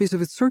copies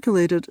of it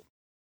circulated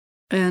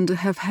and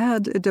have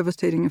had a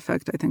devastating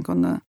effect, I think,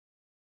 on the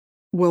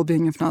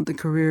well-being, if not the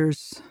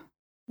careers,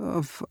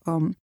 of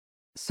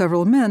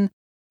several men.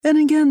 And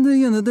again,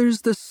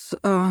 there's this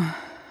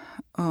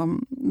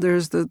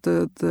there's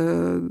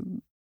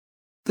the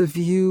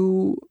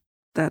view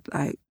that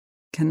I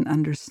can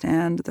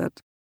understand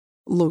that,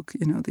 look,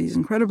 these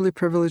incredibly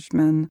privileged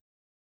men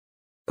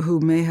who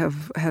may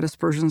have had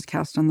aspersions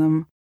cast on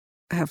them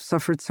have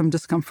suffered some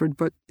discomfort,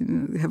 but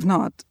have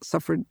not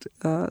suffered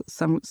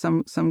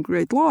some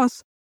great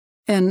loss.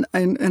 And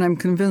I'm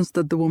convinced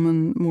that the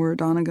woman, Maura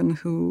Donegan,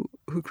 who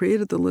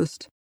created the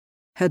list,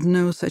 had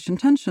no such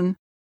intention.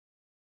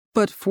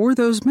 But for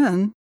those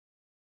men,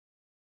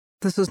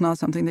 this is not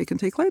something they can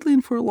take lightly,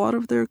 and for a lot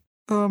of their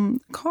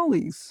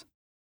colleagues,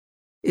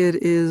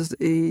 it is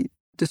a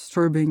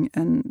disturbing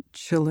and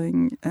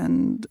chilling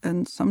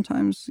and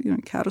sometimes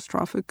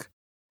catastrophic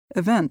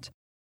event.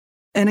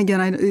 And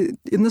again,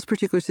 in this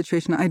particular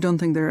situation, I don't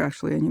think there are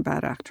actually any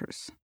bad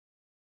actors,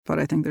 but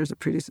I think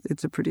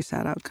it's a pretty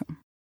sad outcome.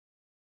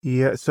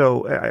 Yeah,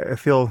 so I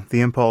feel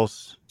the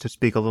impulse to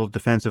speak a little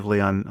defensively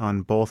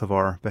on both of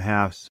our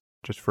behalfs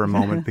just for a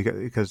moment,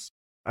 because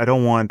I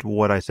don't want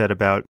what I said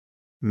about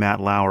Matt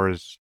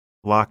Lauer's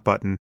lock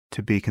button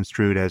to be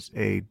construed as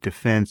a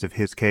defense of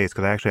his case,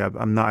 because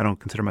I don't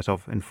consider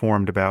myself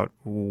informed about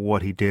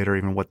what he did or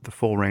even what the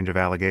full range of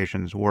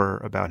allegations were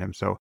about him.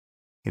 So,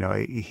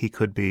 he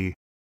could be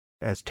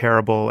as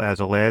terrible as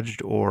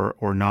alleged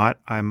or not.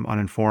 I'm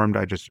uninformed.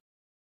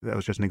 That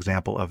was just an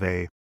example of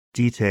a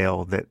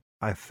detail that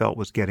I felt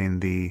was getting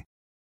the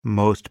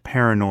most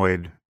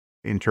paranoid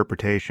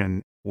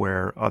interpretation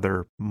where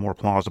other more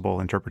plausible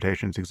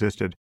interpretations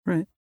existed.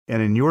 Right.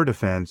 And in your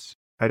defense,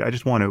 I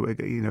just want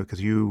to,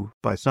 because you,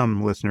 by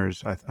some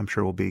listeners, I'm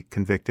sure will be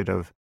convicted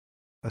of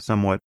a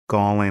somewhat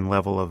galling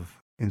level of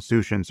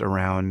insouciance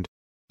around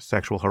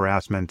sexual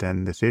harassment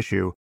and this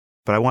issue.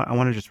 But I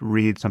want to just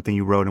read something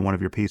you wrote in one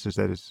of your pieces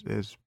that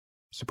is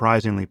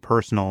surprisingly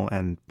personal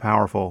and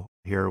powerful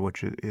here,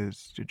 which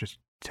is it just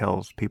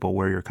tells people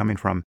where you're coming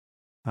from.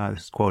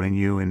 This is quoting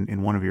you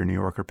in one of your New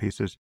Yorker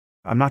pieces.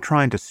 I'm not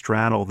trying to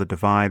straddle the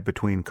divide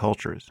between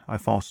cultures. I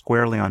fall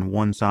squarely on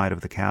one side of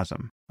the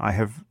chasm. I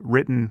have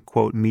written,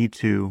 quote, Me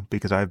Too,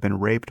 because I have been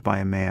raped by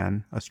a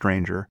man, a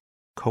stranger,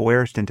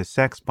 coerced into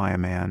sex by a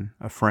man,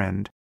 a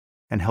friend,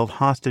 and held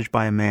hostage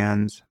by a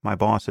man's, my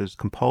boss's,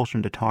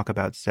 compulsion to talk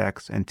about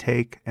sex and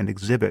take and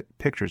exhibit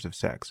pictures of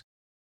sex.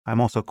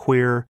 I'm also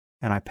queer,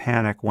 and I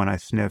panic when I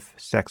sniff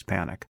sex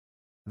panic.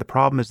 The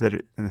problem is that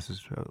and this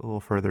is a little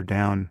further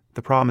down,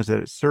 the problem is that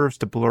it serves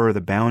to blur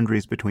the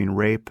boundaries between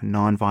rape,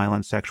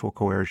 nonviolent sexual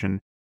coercion,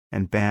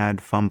 and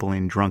bad,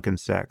 fumbling, drunken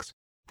sex.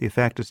 The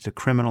effect is to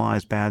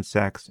criminalize bad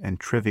sex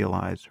and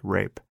trivialize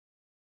rape.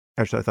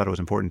 Actually, I thought it was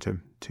important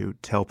to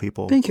tell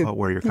people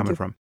where you're coming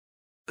from.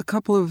 A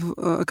couple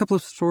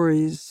of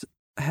stories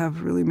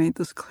have really made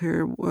this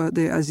clear.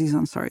 The Aziz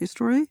Ansari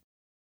story,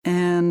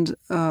 and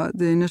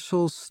the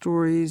initial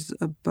stories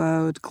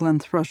about Glenn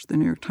Thrush, the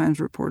New York Times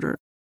reporter.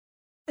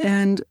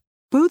 And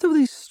both of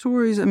these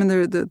stories, I mean,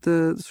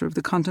 the sort of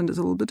the content is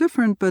a little bit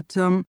different, but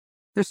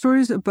they're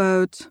stories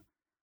about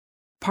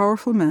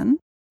powerful men,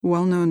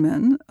 well-known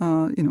men.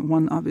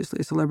 One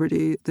obviously a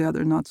celebrity, the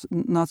other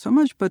not so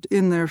much, but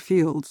in their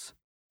fields,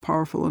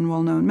 powerful and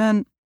well-known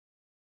men,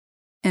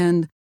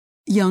 and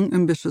young,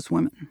 ambitious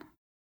women.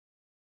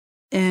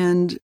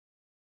 And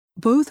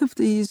both of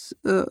these,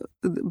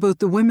 both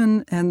the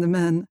women and the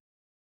men,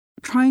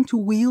 trying to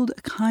wield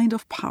a kind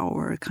of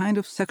power, a kind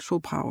of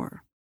sexual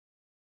power,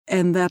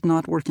 and that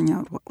not working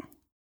out well.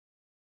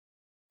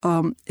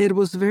 It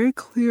was very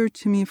clear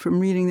to me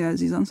from reading the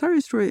Aziz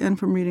Ansari story and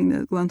from reading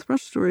the Glenn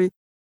Thrush story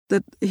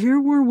that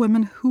here were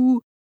women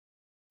who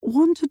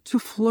wanted to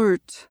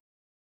flirt,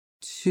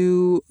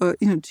 to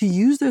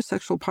use their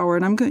sexual power,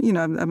 and I'm going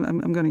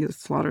to get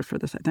slaughtered for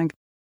this, I think,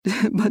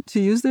 but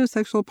to use their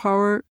sexual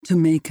power to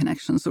make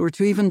connections or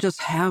to even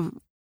just have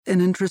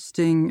an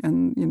interesting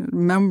and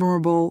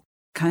memorable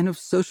kind of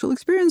social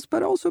experience,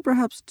 but also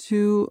perhaps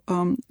to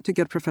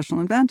get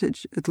professional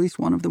advantage. At least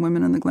one of the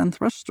women in the Glenn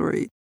Thrush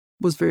story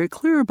was very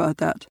clear about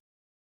that,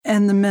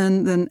 and the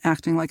men then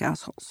acting like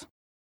assholes.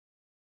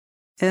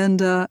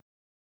 And I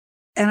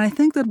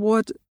think that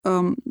what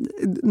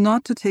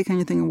not to take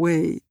anything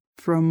away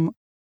from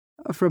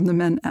the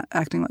men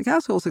acting like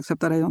assholes,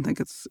 except that I don't think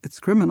it's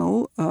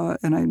criminal,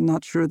 and I'm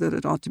not sure that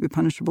it ought to be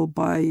punishable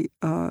by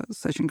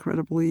such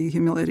incredibly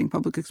humiliating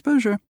public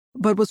exposure.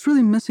 But what's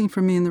really missing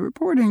for me in the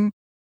reporting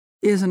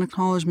is an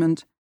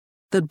acknowledgement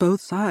that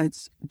both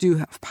sides do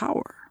have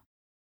power.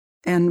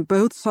 And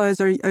both sides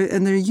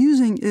and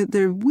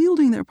they're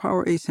wielding their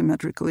power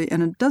asymmetrically,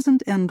 and it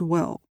doesn't end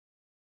well.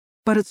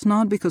 But it's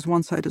not because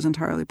one side is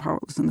entirely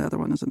powerless and the other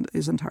one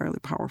is entirely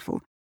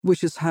powerful,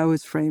 which is how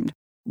it's framed,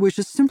 which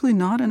is simply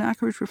not an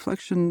accurate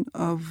reflection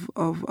of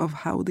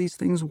how these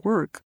things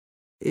work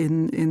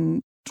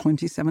in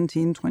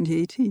 2017,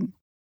 2018.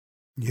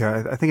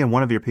 Yeah, I think in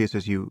one of your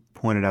pieces you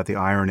pointed out the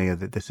irony of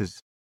that this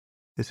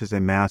is a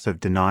massive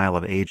denial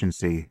of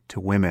agency to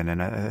women.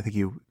 And I think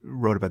you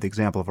wrote about the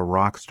example of a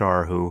rock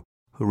star who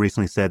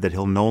recently said that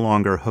he'll no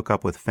longer hook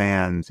up with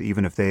fans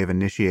even if they have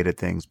initiated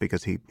things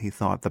because he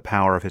thought the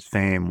power of his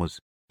fame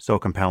was so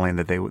compelling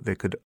that they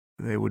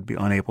would be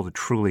unable to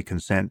truly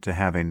consent to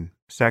having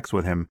sex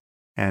with him.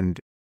 And,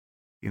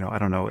 I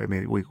don't know, I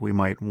mean, we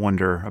might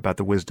wonder about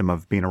the wisdom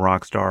of being a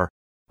rock star,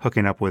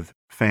 hooking up with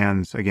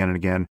fans again and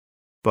again,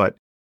 but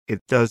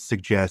it does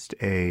suggest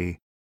an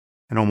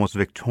almost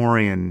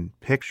Victorian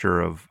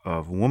picture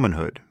of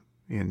womanhood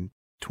in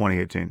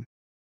 2018.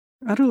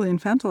 Utterly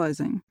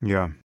infantilizing.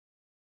 Yeah.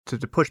 To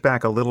push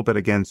back a little bit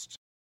against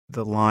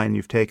the line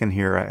you've taken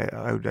here,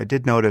 I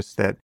did notice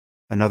that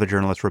another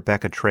journalist,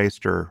 Rebecca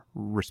Traister,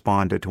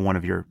 responded to one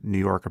of your New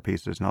Yorker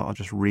pieces, and I'll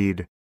just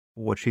read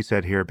what she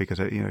said here because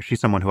she's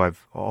someone who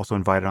I've also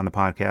invited on the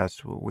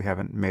podcast. We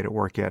haven't made it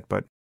work yet,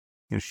 but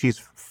she's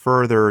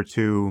further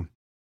to,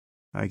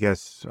 I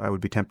guess I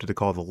would be tempted to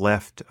call the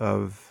left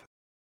of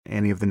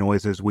any of the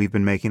noises we've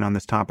been making on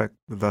this topic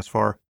thus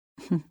far.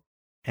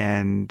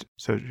 And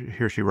so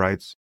here she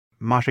writes,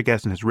 Masha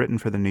Gessen has written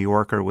for The New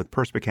Yorker with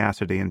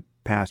perspicacity in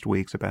past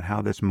weeks about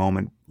how this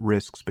moment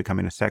risks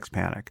becoming a sex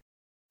panic,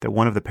 that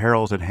one of the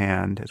perils at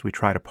hand as we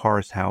try to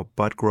parse how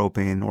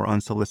butt-groping or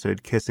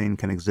unsolicited kissing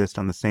can exist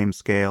on the same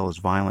scale as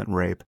violent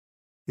rape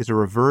is a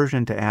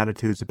reversion to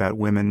attitudes about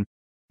women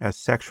as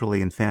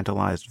sexually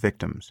infantilized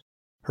victims.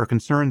 Her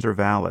concerns are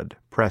valid,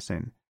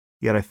 pressing,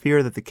 yet I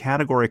fear that the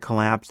category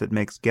collapse that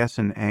makes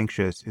Gessen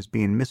anxious is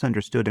being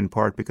misunderstood in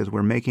part because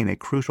we're making a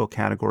crucial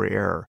category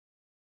error.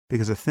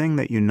 Because the thing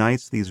that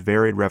unites these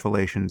varied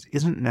revelations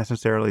isn't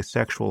necessarily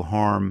sexual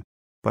harm,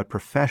 but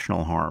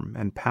professional harm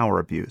and power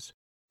abuse.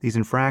 These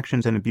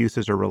infractions and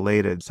abuses are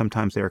related,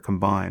 sometimes they are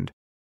combined,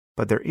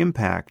 but their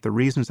impact, the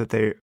reasons that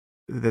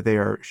they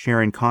are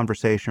sharing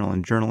conversational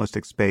and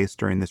journalistic space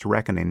during this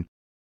reckoning,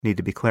 need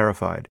to be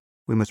clarified.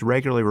 We must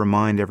regularly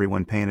remind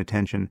everyone paying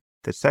attention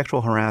that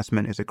sexual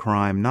harassment is a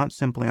crime not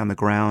simply on the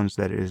grounds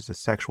that it is a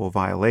sexual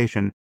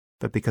violation,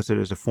 but because it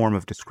is a form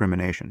of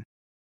discrimination.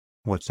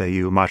 What say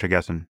you, Masha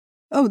Gessen?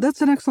 Oh,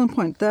 that's an excellent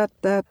point. That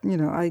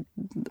I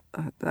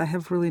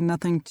have really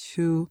nothing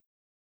to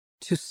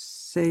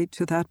say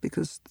to that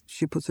because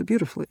she puts it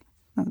beautifully.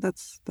 No,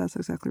 that's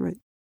exactly right.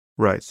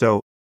 Right. So,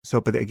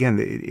 but again,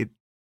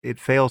 it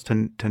fails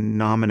to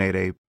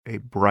nominate a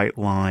bright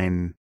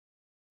line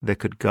that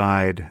could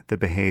guide the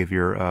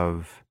behavior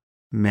of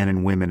men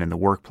and women in the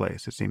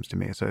workplace, it seems to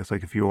me. So it's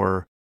like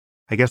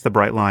I guess the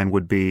bright line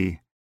would be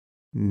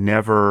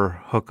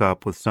never hook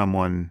up with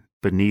someone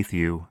beneath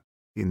you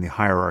in the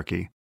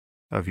hierarchy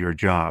of your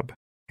job,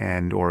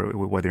 or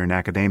whether you're in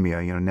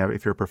academia, never,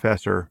 if you're a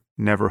professor,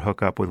 never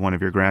hook up with one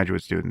of your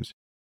graduate students,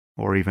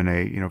 or even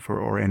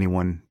or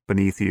anyone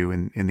beneath you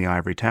in the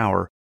ivory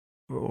tower,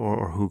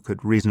 or who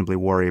could reasonably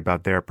worry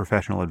about their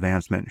professional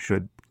advancement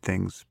should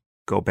things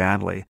go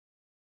badly.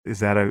 Is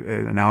that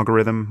an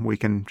algorithm we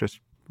can just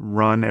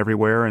run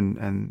everywhere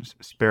and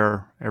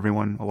spare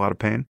everyone a lot of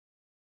pain?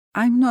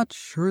 I'm not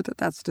sure that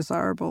that's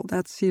desirable.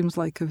 That seems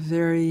like a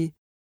very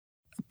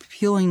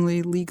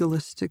appealingly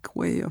legalistic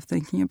way of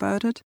thinking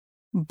about it.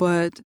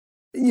 But,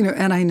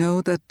 and I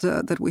know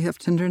that we have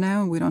Tinder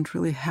now and we don't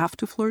really have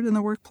to flirt in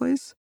the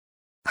workplace.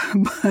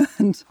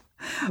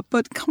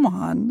 but come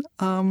on.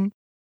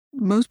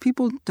 Most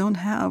people don't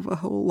have a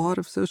whole lot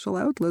of social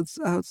outlets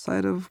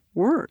outside of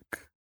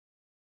work.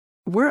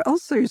 Where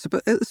else are you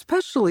supposed,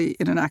 especially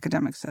in an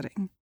academic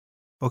setting?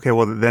 Okay,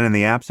 well, then in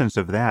the absence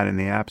of that, in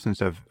the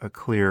absence of a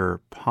clear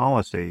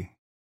policy,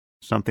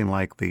 something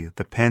like the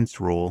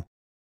Pence rule,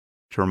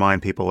 to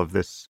remind people of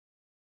this,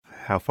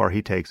 how far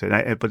he takes it.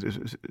 But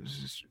it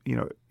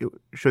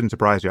shouldn't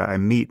surprise you. I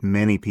meet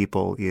many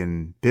people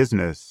in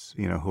business,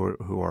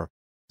 who are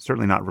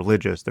certainly not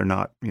religious. They're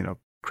not,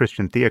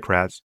 Christian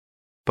theocrats,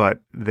 but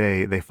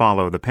they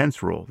follow the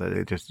Pence rule that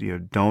they just,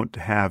 don't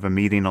have a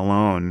meeting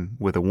alone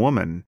with a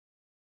woman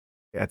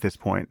at this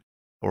point,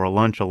 or a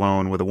lunch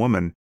alone with a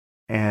woman.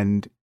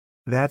 And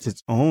that's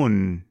its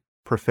own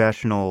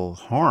professional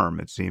harm,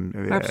 it seems.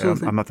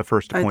 Absolutely. I'm not the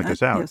first to point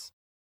this out. Yes.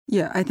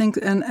 Yeah, I think,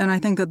 and I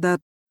think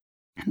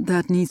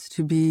that needs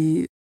to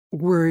be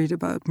worried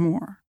about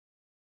more.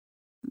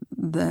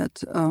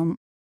 That,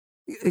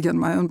 again,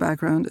 my own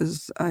background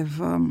is I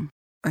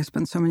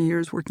spent so many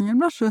years working in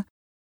Russia,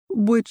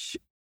 which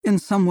in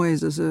some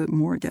ways is a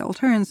more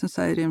egalitarian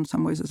society, in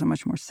some ways is a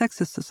much more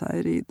sexist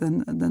society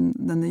than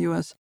the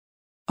U.S.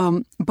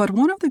 But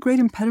one of the great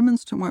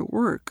impediments to my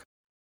work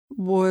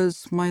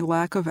was my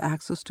lack of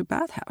access to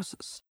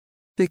bathhouses.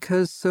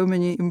 because so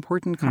many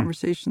important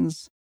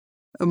conversations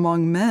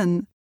among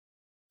men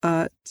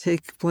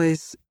take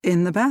place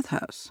in the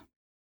bathhouse.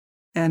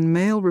 And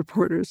male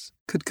reporters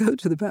could go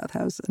to the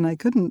bathhouse, and I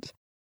couldn't.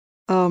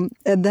 And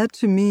that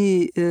to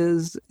me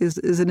is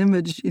an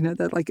image,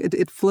 that like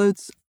it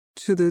floats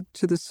to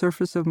the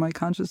surface of my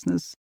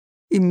consciousness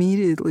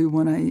immediately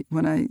when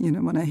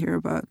I hear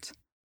about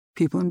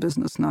people in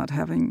business not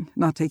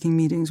taking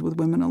meetings with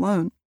women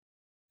alone,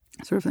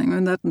 sort of thing.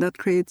 And that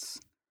creates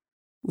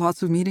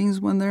lots of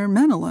meetings when they're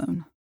men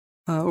alone,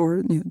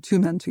 or two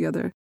men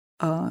together.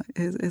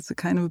 It's a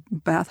kind of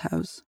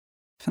bathhouse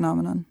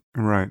phenomenon.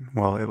 Right.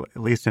 Well,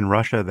 at least in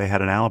Russia, they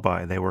had an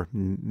alibi. They were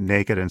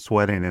naked and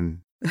sweating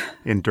and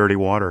in dirty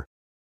water.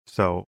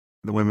 So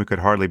the women could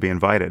hardly be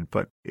invited.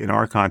 But in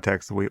our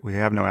context, we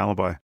have no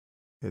alibi.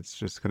 It's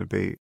just going to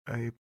be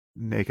a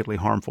nakedly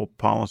harmful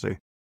policy.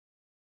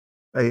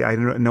 I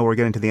know we're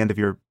getting to the end of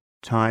your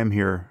time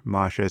here,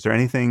 Masha. Is there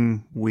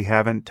anything we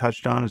haven't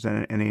touched on? Is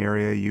there any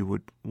area you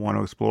would want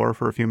to explore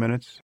for a few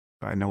minutes?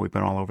 I know we've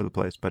been all over the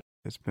place, but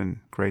it's been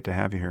great to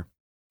have you here.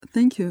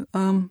 Thank you.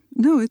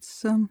 No,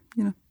 it's,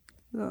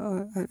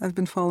 I've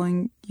been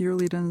following your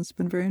lead and it's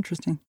been very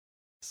interesting.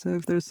 So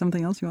if there's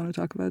something else you want to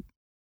talk about.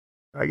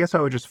 I guess I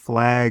would just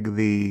flag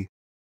the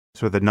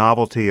sort of the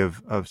novelty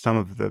of some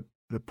of the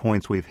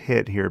points we've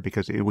hit here,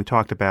 because we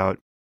talked about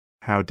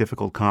how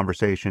difficult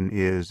conversation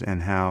is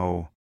and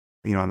how,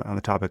 on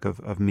the topic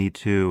of Me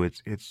Too,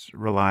 it's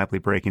reliably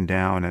breaking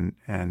down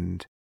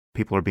and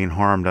people are being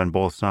harmed on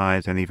both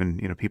sides, and even,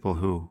 people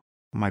who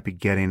might be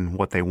getting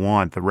what they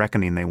want, the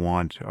reckoning they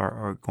want,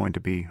 are going to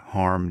be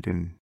harmed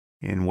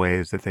in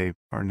ways that they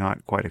are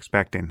not quite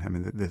expecting. I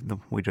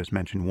mean, we just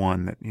mentioned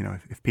one that,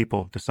 if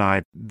people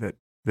decide that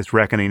this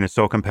reckoning is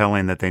so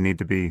compelling that they need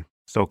to be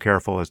so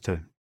careful as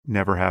to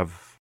never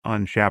have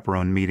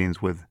unchaperoned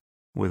meetings with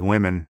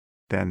women,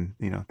 then,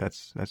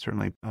 that's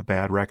certainly a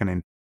bad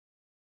reckoning.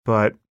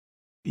 But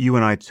you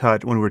and I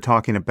when we were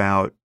talking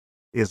about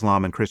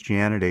Islam and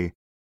Christianity,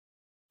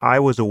 I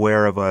was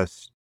aware of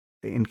us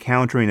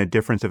encountering a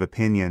difference of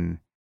opinion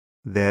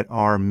that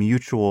our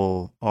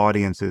mutual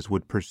audiences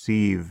would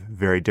perceive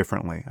very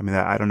differently. I mean,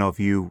 I don't know if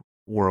you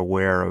were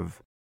aware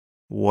of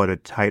what a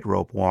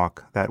tightrope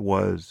walk that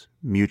was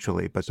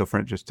mutually, but so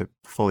for just to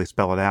fully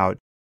spell it out,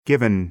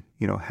 given,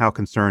 how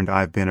concerned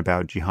I've been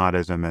about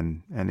jihadism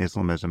and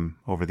Islamism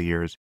over the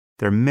years,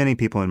 there are many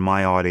people in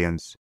my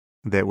audience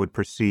that would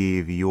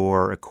perceive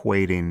your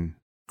equating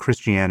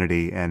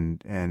Christianity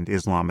and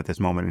Islam at this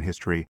moment in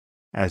history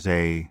as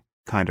a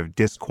kind of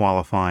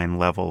disqualifying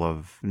level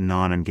of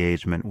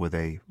non-engagement with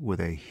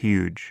a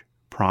huge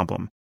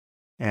problem.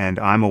 And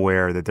I'm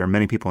aware that there are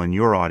many people in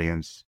your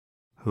audience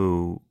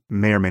who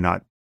may or may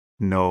not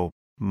know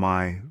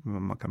my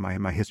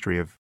history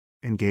of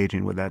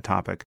engaging with that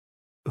topic,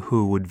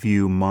 who would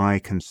view my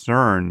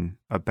concern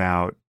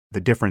about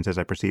the difference as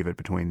I perceive it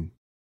between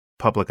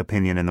public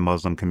opinion in the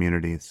Muslim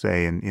community,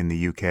 say in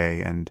the UK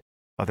and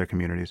other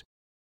communities,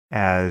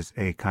 as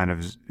a kind of,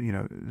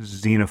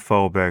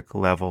 xenophobic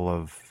level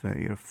of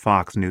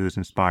Fox News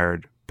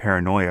inspired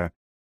paranoia.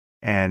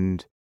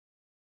 And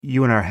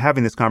you and I are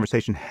having this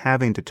conversation,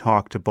 having to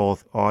talk to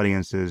both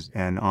audiences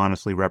and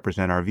honestly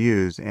represent our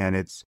views. And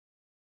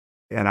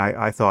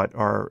I thought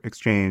our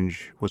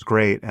exchange was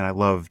great. And I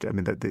loved,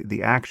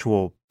 the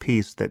actual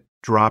piece that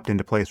dropped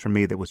into place for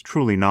me that was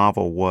truly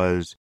novel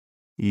was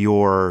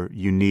your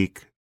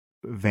unique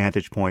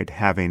vantage point,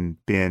 having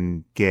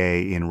been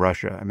gay in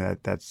Russia. I mean,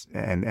 that's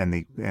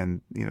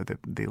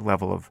the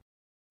level of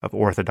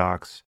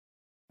orthodox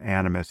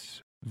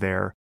animus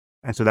there.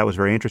 And so that was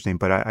very interesting.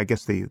 But I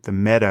guess the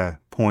meta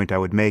point I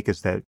would make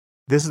is that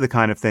this is the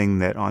kind of thing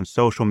that on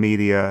social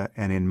media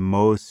and in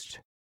most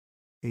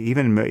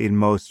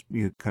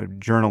kind of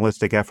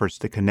journalistic efforts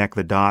to connect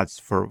the dots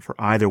for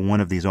either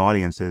one of these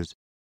audiences,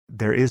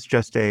 there is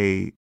just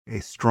a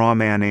straw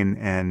manning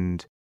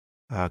and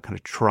kind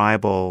of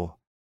tribal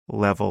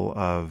level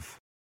of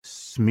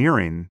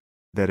smearing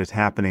that is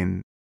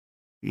happening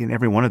in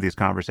every one of these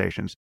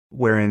conversations,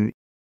 wherein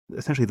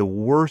essentially the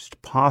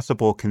worst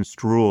possible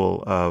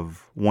construal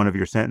of one of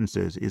your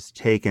sentences is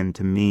taken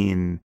to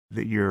mean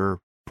that your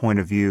point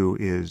of view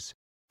is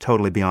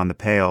totally beyond the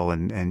pale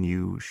and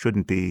you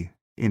shouldn't be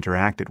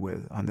interacted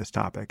with on this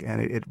topic.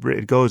 And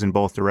it goes in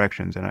both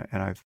directions. And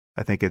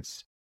I think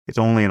it's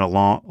only in a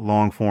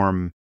long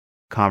form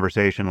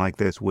conversation like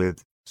this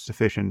with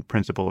sufficient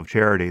principle of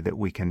charity that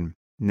we can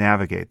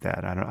navigate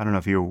that. I don't know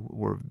if you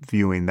were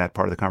viewing that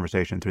part of the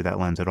conversation through that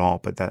lens at all,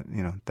 but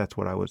that's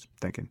what I was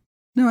thinking.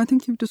 No, I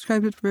think you've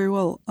described it very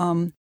well.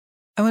 I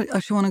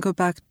actually want to go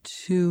back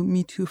to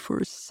Me Too for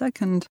a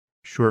second.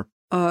 Sure.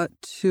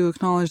 To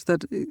acknowledge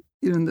that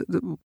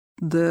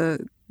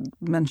the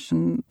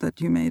mention that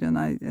you made and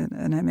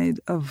I made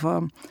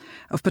of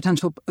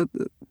potential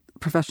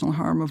professional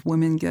harm of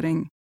women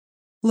getting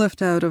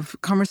left out of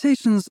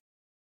conversations.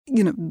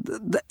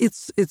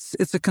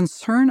 It's a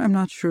concern. I'm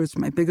not sure it's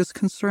my biggest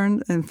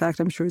concern. In fact,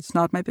 I'm sure it's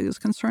not my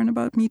biggest concern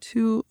about Me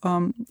Too.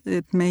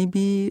 It may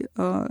be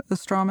a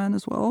straw man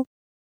as well.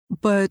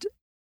 But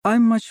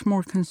I'm much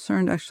more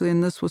concerned, actually,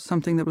 and this was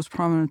something that was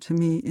prominent to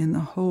me in the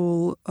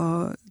whole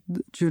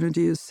Juna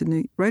Diaz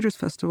Sydney Writers'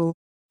 Festival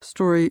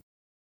story,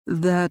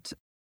 that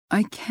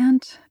I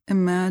can't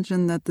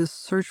imagine that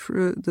this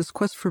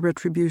quest for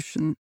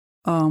retribution,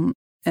 and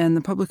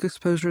the public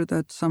exposure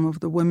that some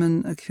of the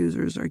women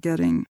accusers are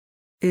getting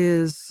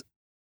is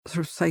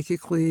sort of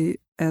psychically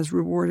as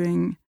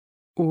rewarding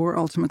or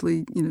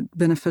ultimately,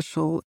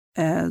 beneficial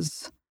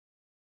as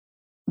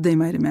they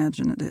might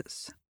imagine it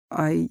is.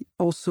 I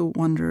also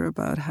wonder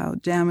about how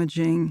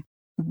damaging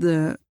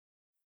the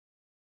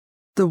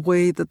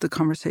way that the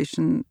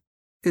conversation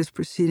is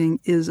proceeding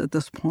is at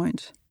this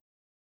point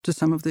to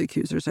some of the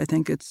accusers. I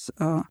think it's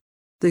the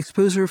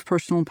exposure of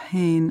personal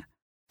pain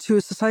to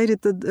a society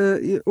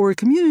that or a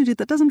community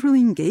that doesn't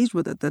really engage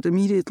with it, that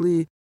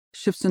immediately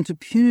shifts into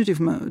punitive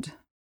mode.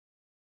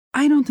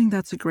 I don't think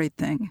that's a great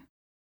thing,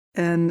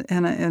 and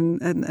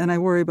I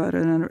worry about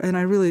it, and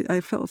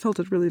I felt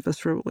it really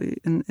viscerally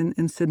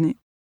in Sydney.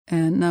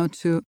 And now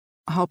to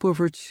hop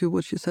over to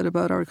what you said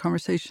about our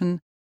conversation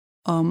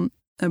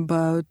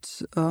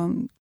about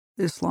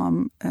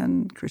Islam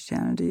and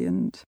Christianity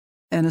and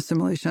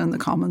assimilation in the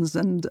commons.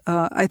 And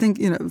I think,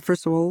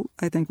 first of all,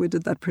 I think we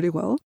did that pretty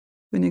well.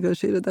 We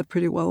negotiated that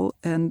pretty well,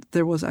 and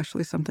there was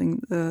actually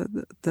something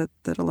that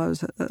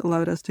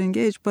allowed us to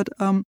engage. But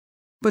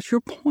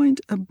your point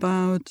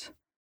about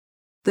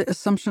the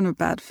assumption of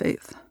bad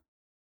faith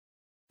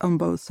on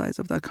both sides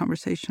of that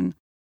conversation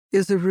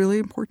is a really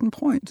important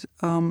point.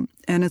 And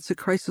it's a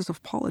crisis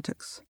of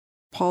politics.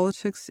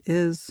 Politics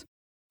is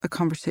a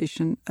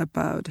conversation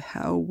about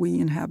how we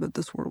inhabit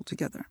this world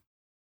together.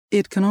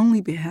 It can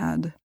only be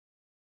had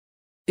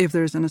if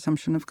there's an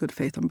assumption of good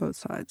faith on both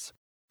sides.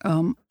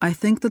 I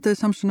think that the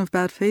assumption of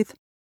bad faith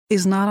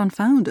is not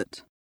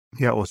unfounded.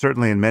 Yeah, well,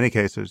 certainly in many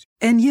cases.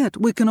 And yet,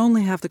 we can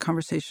only have the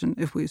conversation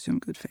if we assume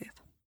good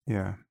faith.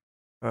 Yeah.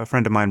 A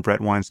friend of mine,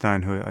 Brett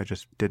Weinstein, who I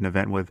just did an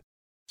event with,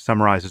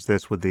 summarizes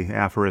this with the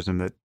aphorism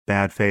that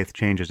bad faith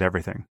changes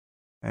everything.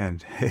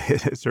 And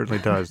it certainly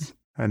does,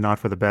 and not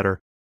for the better.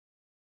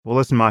 Well,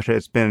 listen, Masha,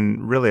 it's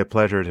been really a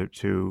pleasure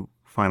to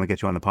finally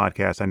get you on the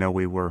podcast. I know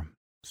we were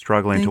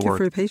struggling to work. Thank you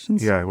for your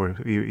patience.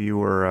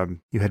 Yeah,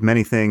 you had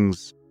many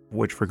things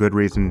which, for good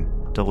reason,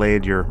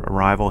 delayed your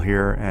arrival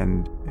here,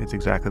 and it's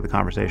exactly the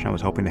conversation I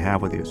was hoping to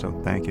have with you. So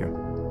thank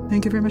you.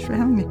 Thank you very much for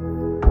having me.